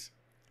parties.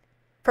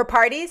 For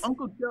parties?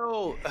 Uncle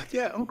Joe,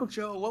 Uncle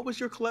Joe, what was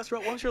your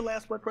cholesterol? What was your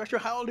last blood pressure?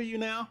 How old are you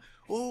now?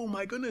 Oh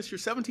my goodness, you're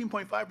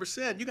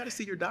 17.5%. You got to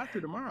see your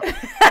doctor tomorrow. It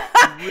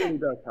really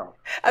does help.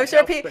 I'm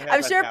sure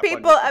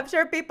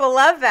people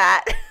love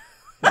that.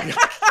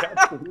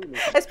 Absolutely.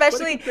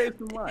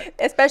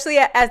 Especially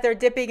as they're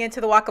dipping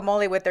into the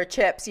guacamole with their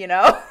chips,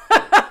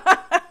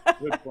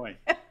 Good point.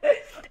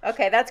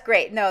 Okay, that's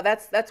great. No,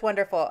 that's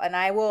wonderful. And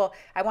I want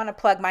to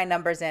plug my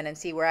numbers in and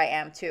see where I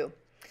am too.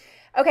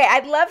 Okay,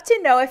 I'd love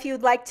to know if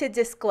you'd like to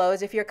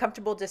disclose, if you're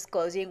comfortable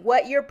disclosing,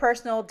 what your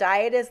personal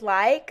diet is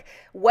like.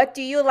 What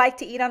do you like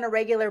to eat on a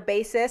regular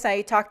basis? Now,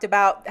 you talked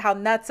about how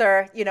nuts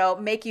are,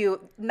 make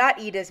you not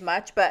eat as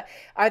much, but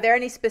are there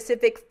any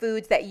specific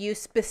foods that you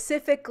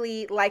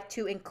specifically like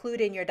to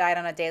include in your diet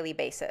on a daily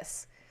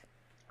basis?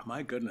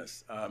 My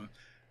goodness.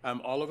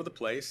 I'm all over the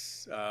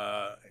place,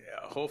 a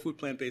whole food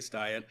plant-based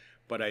diet,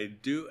 but I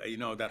do,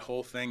 that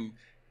whole thing,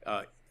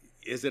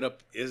 is it,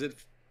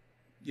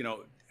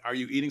 are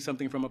you eating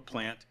something from a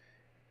plant?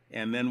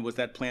 And then was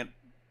that plant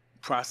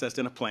processed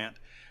in a plant?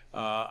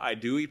 I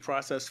do eat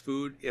processed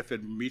food if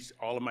it meets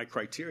all of my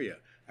criteria.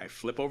 I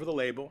flip over the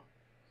label.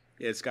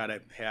 It's got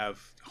to have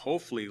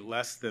hopefully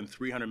less than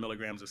 300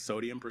 milligrams of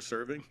sodium per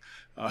serving.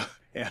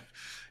 And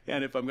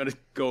if I'm going to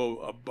go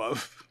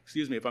above,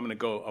 if I'm going to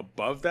go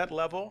above that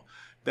level,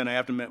 then I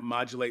have to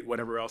modulate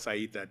whatever else I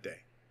eat that day.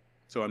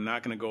 So I'm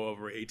not going to go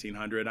over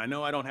 1,800. I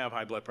know I don't have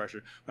high blood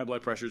pressure. My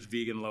blood pressure is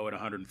vegan low at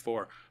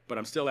 104, but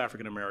I'm still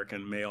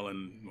African-American, male,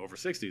 and over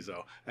 60,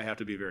 so I have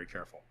to be very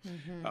careful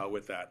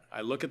with that.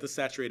 I look at the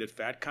saturated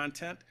fat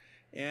content,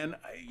 and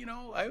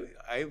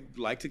I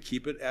like to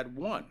keep it at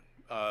 1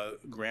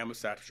 gram of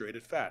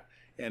saturated fat.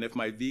 And if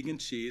my vegan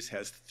cheese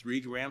has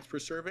 3 grams per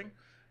serving,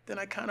 then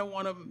I kind of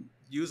want to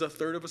use a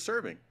third of a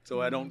serving,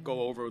 so I don't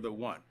go over the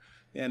 1.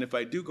 And if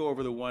I do go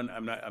over the 1,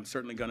 I'm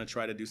certainly going to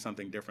try to do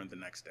something different the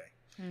next day.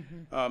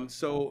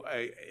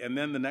 And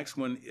then the next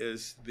one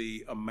is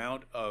the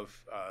amount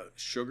of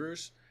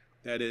sugars.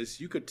 That is,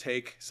 you could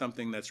take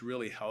something that's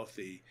really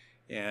healthy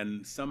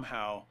and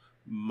somehow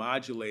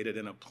modulate it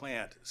in a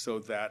plant so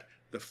that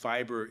the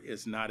fiber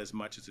is not as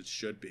much as it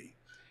should be.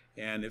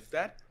 And if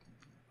that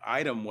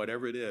item,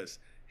 whatever it is,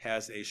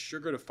 has a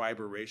sugar to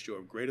fiber ratio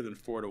of greater than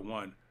 4 to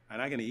 1, I'm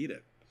not going to eat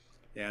it.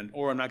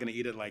 Or I'm not going to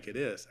eat it like it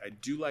is. I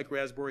do like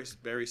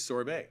raspberry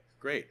sorbet.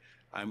 Great.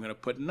 I'm going to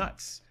put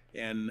nuts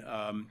and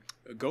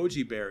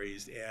goji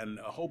berries and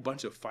a whole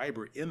bunch of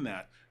fiber in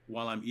that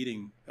while I'm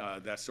eating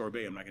that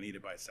sorbet. I'm not going to eat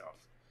it by itself.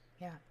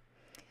 Yeah.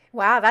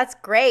 Wow, that's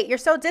great. You're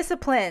so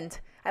disciplined.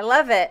 I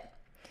love it.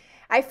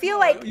 I feel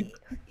like...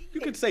 You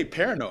could say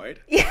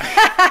paranoid.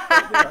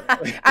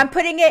 I'm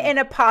putting it in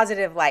a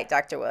positive light,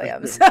 Dr.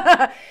 Williams.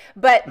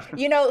 But,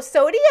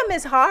 sodium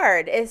is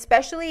hard,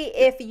 especially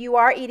if you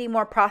are eating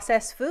more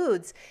processed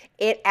foods.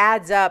 It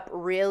adds up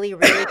really,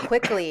 really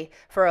quickly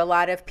for a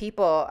lot of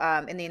people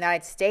in the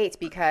United States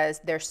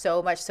because there's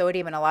so much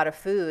sodium in a lot of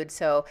food.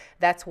 So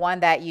that's one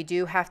that you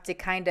do have to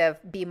kind of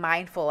be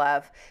mindful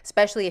of,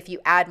 especially if you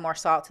add more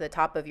salt to the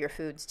top of your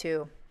foods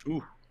too.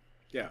 Ooh,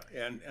 yeah.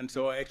 And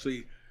so I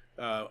actually...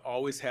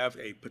 always have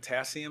a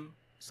potassium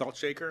salt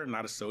shaker,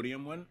 not a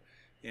sodium one.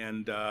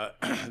 And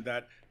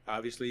that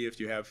obviously, if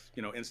you have,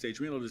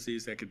 end-stage renal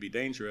disease, that could be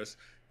dangerous,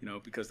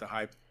 because the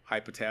high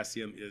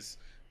potassium is,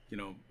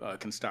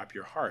 can stop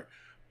your heart.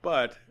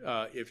 But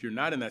if you're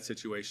not in that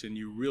situation,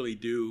 you really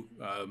do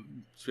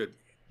should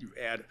you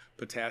add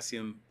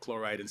potassium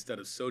chloride instead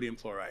of sodium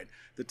chloride.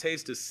 The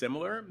taste is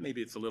similar.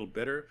 Maybe it's a little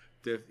bitter,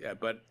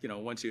 but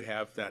once you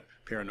have that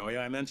paranoia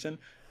I mentioned,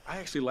 I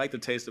actually like the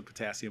taste of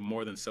potassium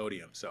more than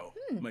sodium, so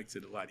it makes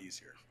it a lot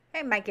easier.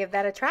 I might give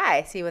that a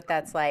try, see what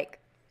that's like.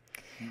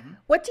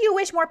 What do you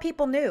wish more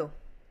people knew?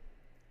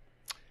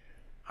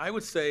 I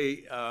would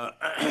say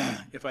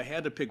if I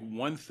had to pick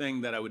one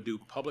thing that I would do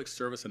public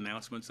service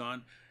announcements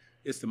on,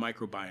 it's the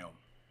microbiome.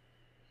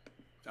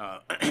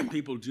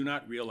 People do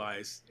not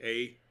realize,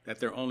 A, that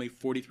they're only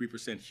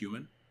 43%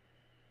 human,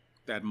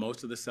 that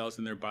most of the cells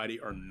in their body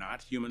are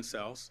not human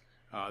cells.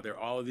 There are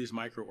all of these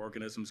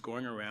microorganisms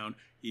going around,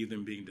 either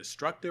being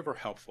destructive or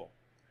helpful.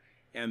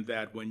 And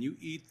that when you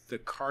eat the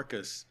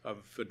carcass of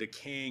a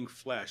decaying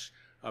flesh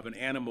of an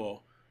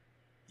animal,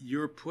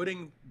 you're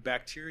putting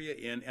bacteria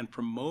in and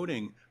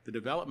promoting the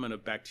development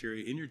of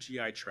bacteria in your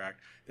GI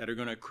tract that are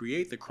going to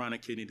create the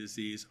chronic kidney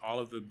disease, all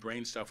of the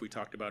brain stuff we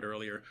talked about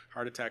earlier,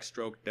 heart attack,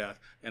 stroke, death,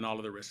 and all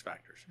of the risk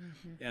factors.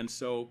 And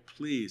so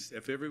please,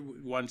 if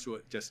everyone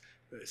should just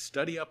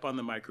study up on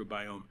the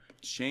microbiome,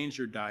 change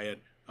your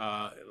diet,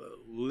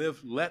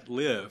 let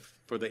live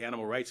for the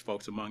animal rights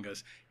folks among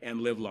us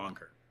and live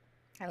longer.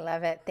 I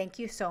love it. Thank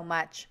you so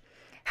much.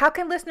 How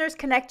can listeners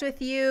connect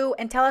with you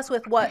and tell us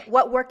with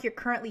what work you're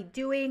currently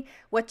doing?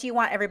 What do you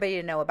want everybody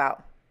to know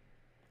about?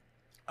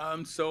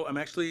 So I'm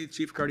actually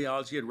chief of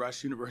cardiology at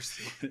Rush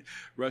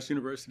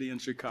University in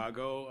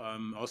Chicago.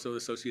 I'm also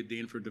associate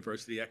dean for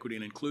diversity, equity,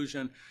 and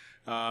inclusion.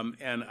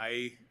 And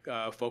I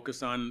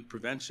focus on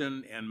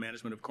prevention and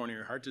management of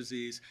coronary heart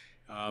disease.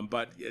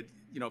 But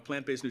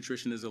plant-based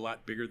nutrition is a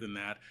lot bigger than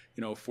that.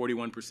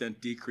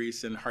 41%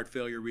 decrease in heart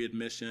failure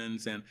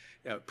readmissions, and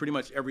pretty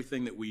much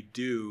everything that we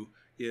do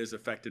is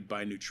affected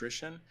by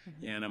nutrition.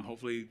 And I'm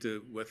hopefully,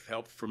 with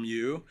help from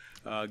you,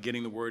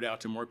 getting the word out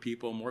to more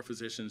people, more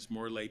physicians,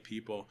 more lay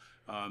people.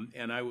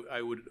 And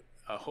I would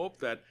hope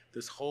that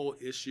this whole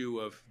issue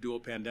of dual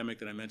pandemic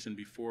that I mentioned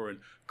before and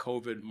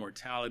COVID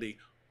mortality,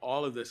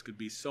 all of this could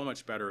be so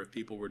much better if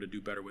people were to do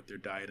better with their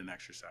diet and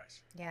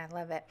exercise. Yeah, I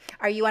love it.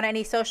 Are you on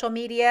any social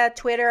media,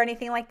 Twitter,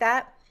 anything like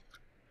that?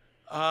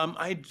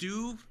 I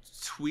do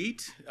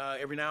tweet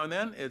every now and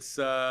then.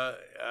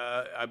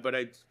 But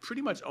I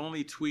pretty much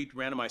only tweet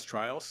randomized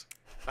trials.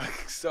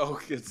 So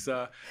it's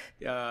at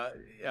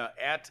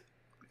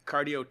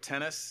Cardio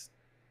Tennis,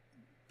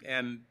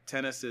 and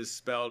tennis is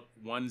spelled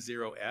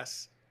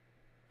 10S,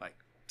 like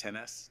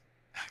tennis.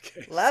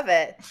 Okay. Love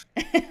it.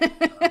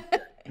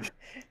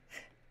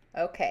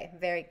 Okay,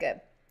 very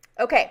good.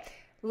 Okay,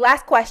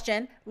 Last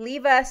question.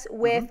 Leave us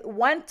with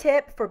one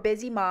tip for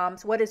busy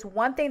moms. What is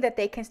one thing that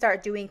they can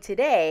start doing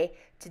today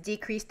to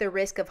decrease the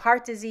risk of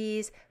heart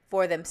disease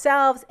for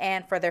themselves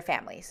and for their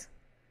families?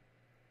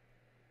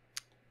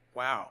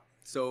 Wow.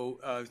 So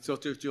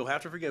you'll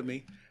have to forgive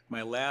me.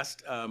 My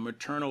last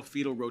maternal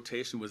fetal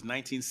rotation was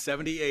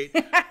 1978,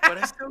 but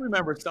I still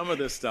remember some of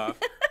this stuff.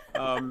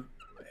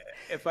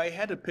 If I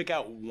had to pick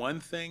out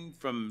one thing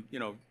from,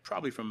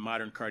 probably from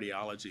modern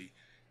cardiology,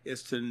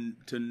 is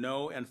to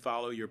know and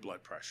follow your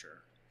blood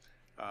pressure.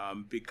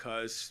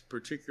 Because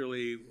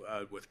particularly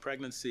with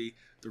pregnancy,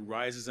 the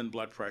rises in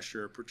blood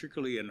pressure,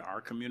 particularly in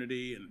our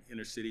community in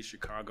inner city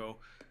Chicago,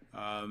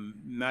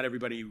 not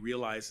everybody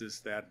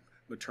realizes that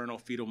maternal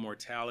fetal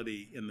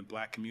mortality in the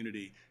Black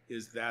community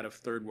is that of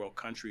third world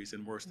countries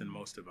and worse than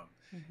most of them.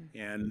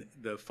 And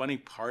the funny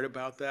part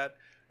about that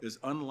is,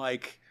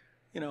 unlike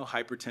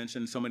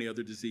hypertension, so many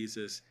other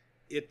diseases,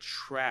 it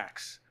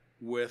tracks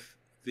with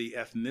the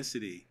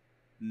ethnicity,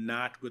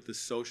 not with the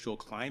social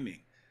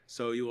climbing.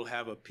 So you will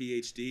have a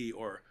PhD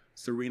or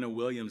Serena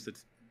Williams,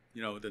 that's,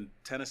 the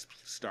tennis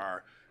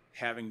star,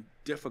 having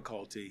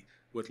difficulty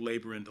with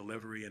labor and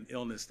delivery and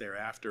illness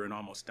thereafter and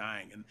almost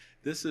dying. And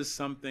this is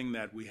something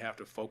that we have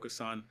to focus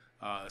on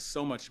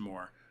so much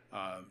more.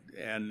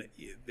 And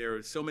there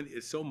are so many,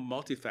 it's so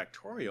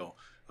multifactorial,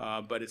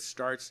 but it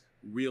starts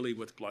really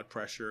with blood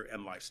pressure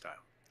and lifestyle.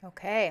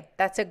 Okay,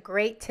 that's a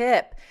great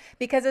tip,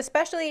 because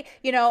especially,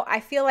 I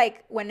feel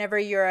like whenever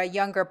you're a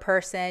younger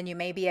person, you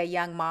may be a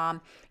young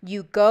mom,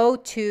 you go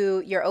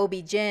to your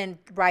OB-GYN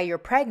while you're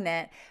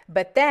pregnant,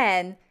 but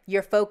then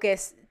your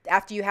focus,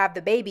 after you have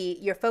the baby,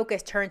 your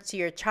focus turns to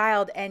your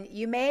child, and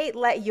you may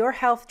let your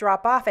health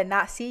drop off and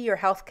not see your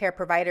healthcare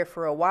provider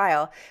for a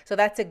while. So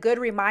that's a good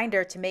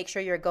reminder to make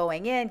sure you're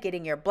going in,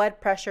 getting your blood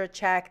pressure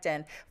checked,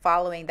 and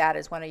following that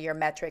as one of your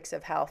metrics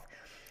of health.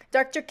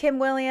 Dr. Kim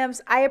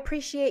Williams, I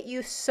appreciate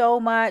you so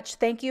much.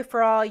 Thank you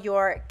for all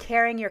your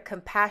caring, your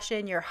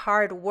compassion, your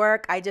hard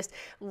work. I just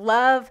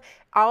love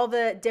all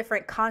the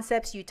different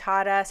concepts you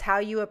taught us, how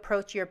you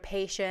approach your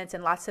patients,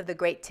 and lots of the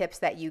great tips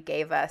that you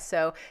gave us.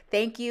 So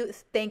thank you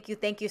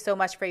so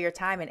much for your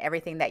time and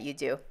everything that you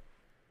do.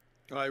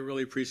 Well, I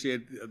really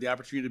appreciate the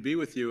opportunity to be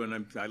with you,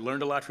 and I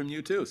learned a lot from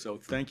you too. So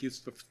thank you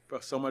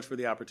so much for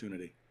the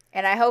opportunity.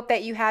 And I hope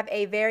that you have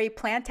a very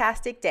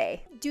plantastic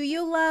day. Do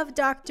you love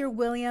Dr.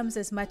 Williams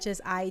as much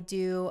as I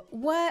do?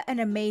 What an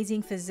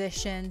amazing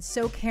physician,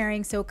 so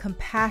caring, so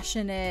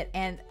compassionate,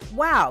 and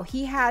wow,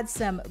 he had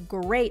some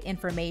great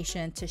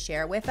information to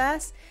share with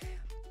us.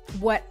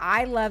 What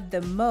I love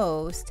the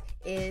most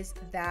is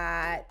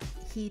that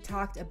he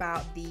talked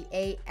about the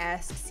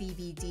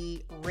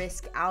ASCVD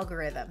risk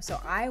algorithm.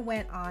 So I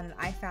went on and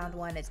I found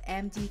one. It's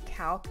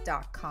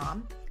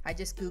mdcalc.com. I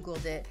just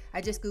Googled it.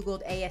 I just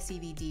Googled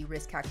ASCVD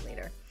risk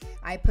calculator.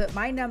 I put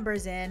my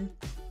numbers in,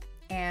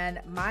 and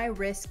my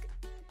risk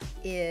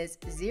is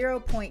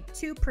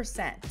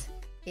 0.2%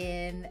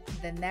 in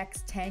the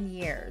next 10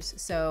 years.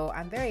 So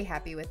I'm very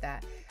happy with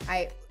that.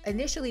 I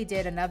initially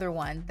did another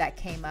one that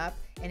came up,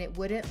 and it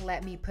wouldn't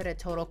let me put a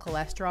total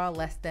cholesterol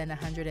less than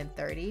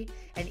 130.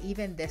 And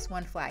even this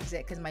one flags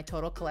it because my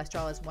total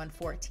cholesterol is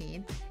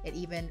 114. It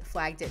even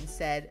flagged it and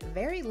said,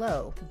 very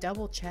low,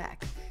 double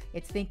check.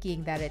 It's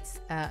thinking that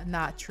it's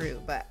not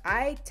true. But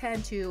I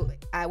tend to,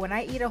 when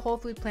I eat a whole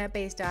food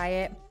plant-based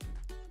diet,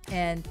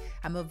 and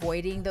I'm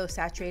avoiding those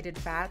saturated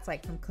fats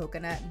like from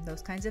coconut and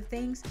those kinds of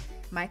things,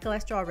 my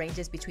cholesterol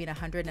ranges between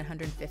 100 and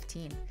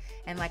 115.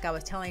 And like I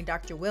was telling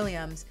Dr.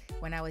 Williams,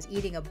 when I was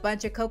eating a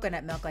bunch of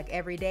coconut milk, like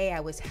every day I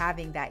was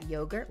having that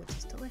yogurt, which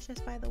is delicious,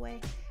 by the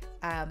way,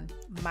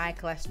 my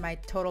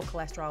total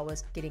cholesterol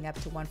was getting up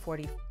to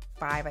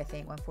 145, I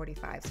think,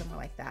 145, somewhere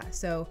like that.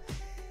 So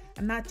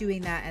I'm not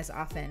doing that as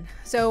often.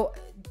 So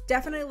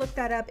definitely look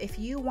that up if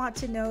you want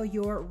to know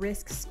your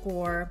risk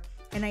score.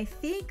 And I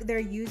think they're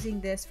using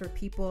this for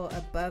people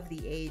above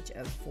the age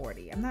of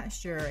 40. I'm not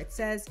sure. It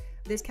says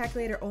this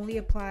calculator only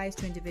applies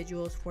to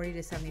individuals 40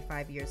 to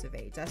 75 years of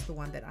age. That's the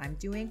one that I'm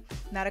doing.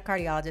 I'm not a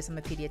cardiologist, I'm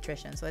a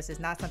pediatrician. So this is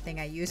not something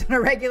I use on a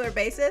regular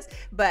basis.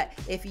 But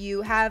if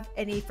you have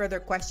any further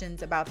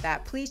questions about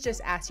that, please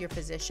just ask your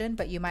physician,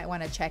 but you might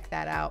want to check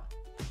that out.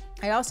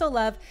 I also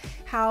love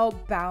how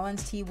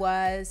balanced he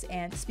was,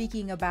 and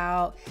speaking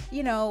about,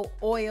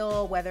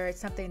 oil, whether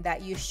it's something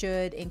that you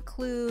should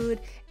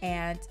include,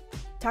 and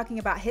talking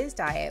about his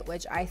diet,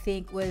 which I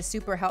think was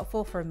super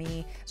helpful for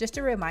me. Just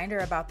a reminder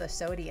about the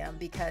sodium,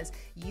 because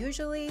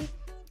usually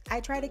I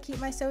try to keep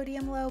my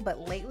sodium low,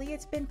 but lately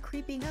it's been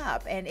creeping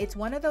up, and it's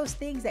one of those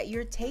things that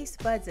your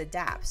taste buds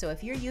adapt. So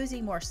if you're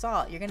using more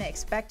salt, you're going to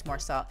expect more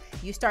salt.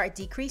 You start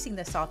decreasing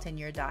the salt in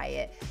your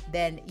diet,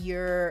 then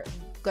you're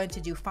going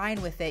to do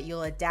fine with it.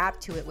 You'll adapt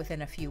to it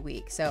within a few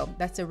weeks. So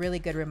that's a really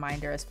good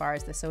reminder as far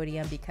as the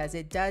sodium, because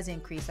it does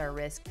increase our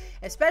risk,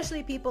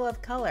 especially people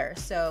of color.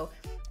 So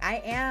I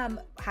am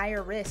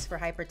higher risk for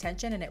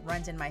hypertension, and it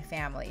runs in my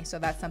family. So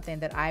that's something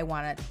that I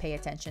want to pay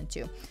attention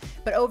to.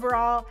 But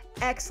overall,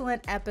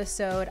 excellent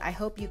episode. I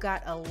hope you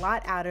got a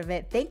lot out of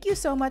it. Thank you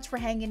so much for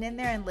hanging in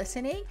there and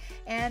listening.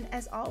 And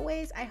as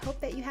always, I hope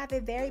that you have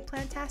a very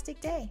plantastic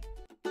day.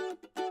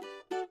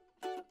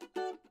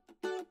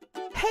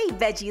 Hey,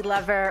 veggie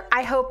lover.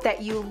 I hope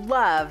that you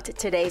loved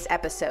today's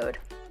episode.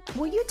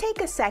 Will you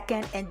take a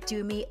second and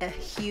do me a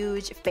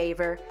huge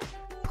favor?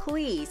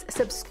 Please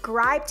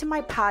subscribe to my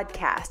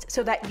podcast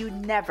so that you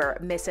never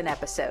miss an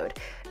episode.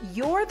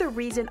 You're the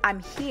reason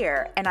I'm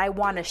here, and I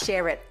want to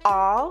share it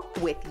all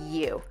with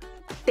you.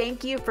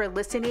 Thank you for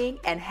listening,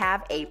 and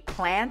have a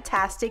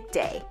plantastic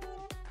day.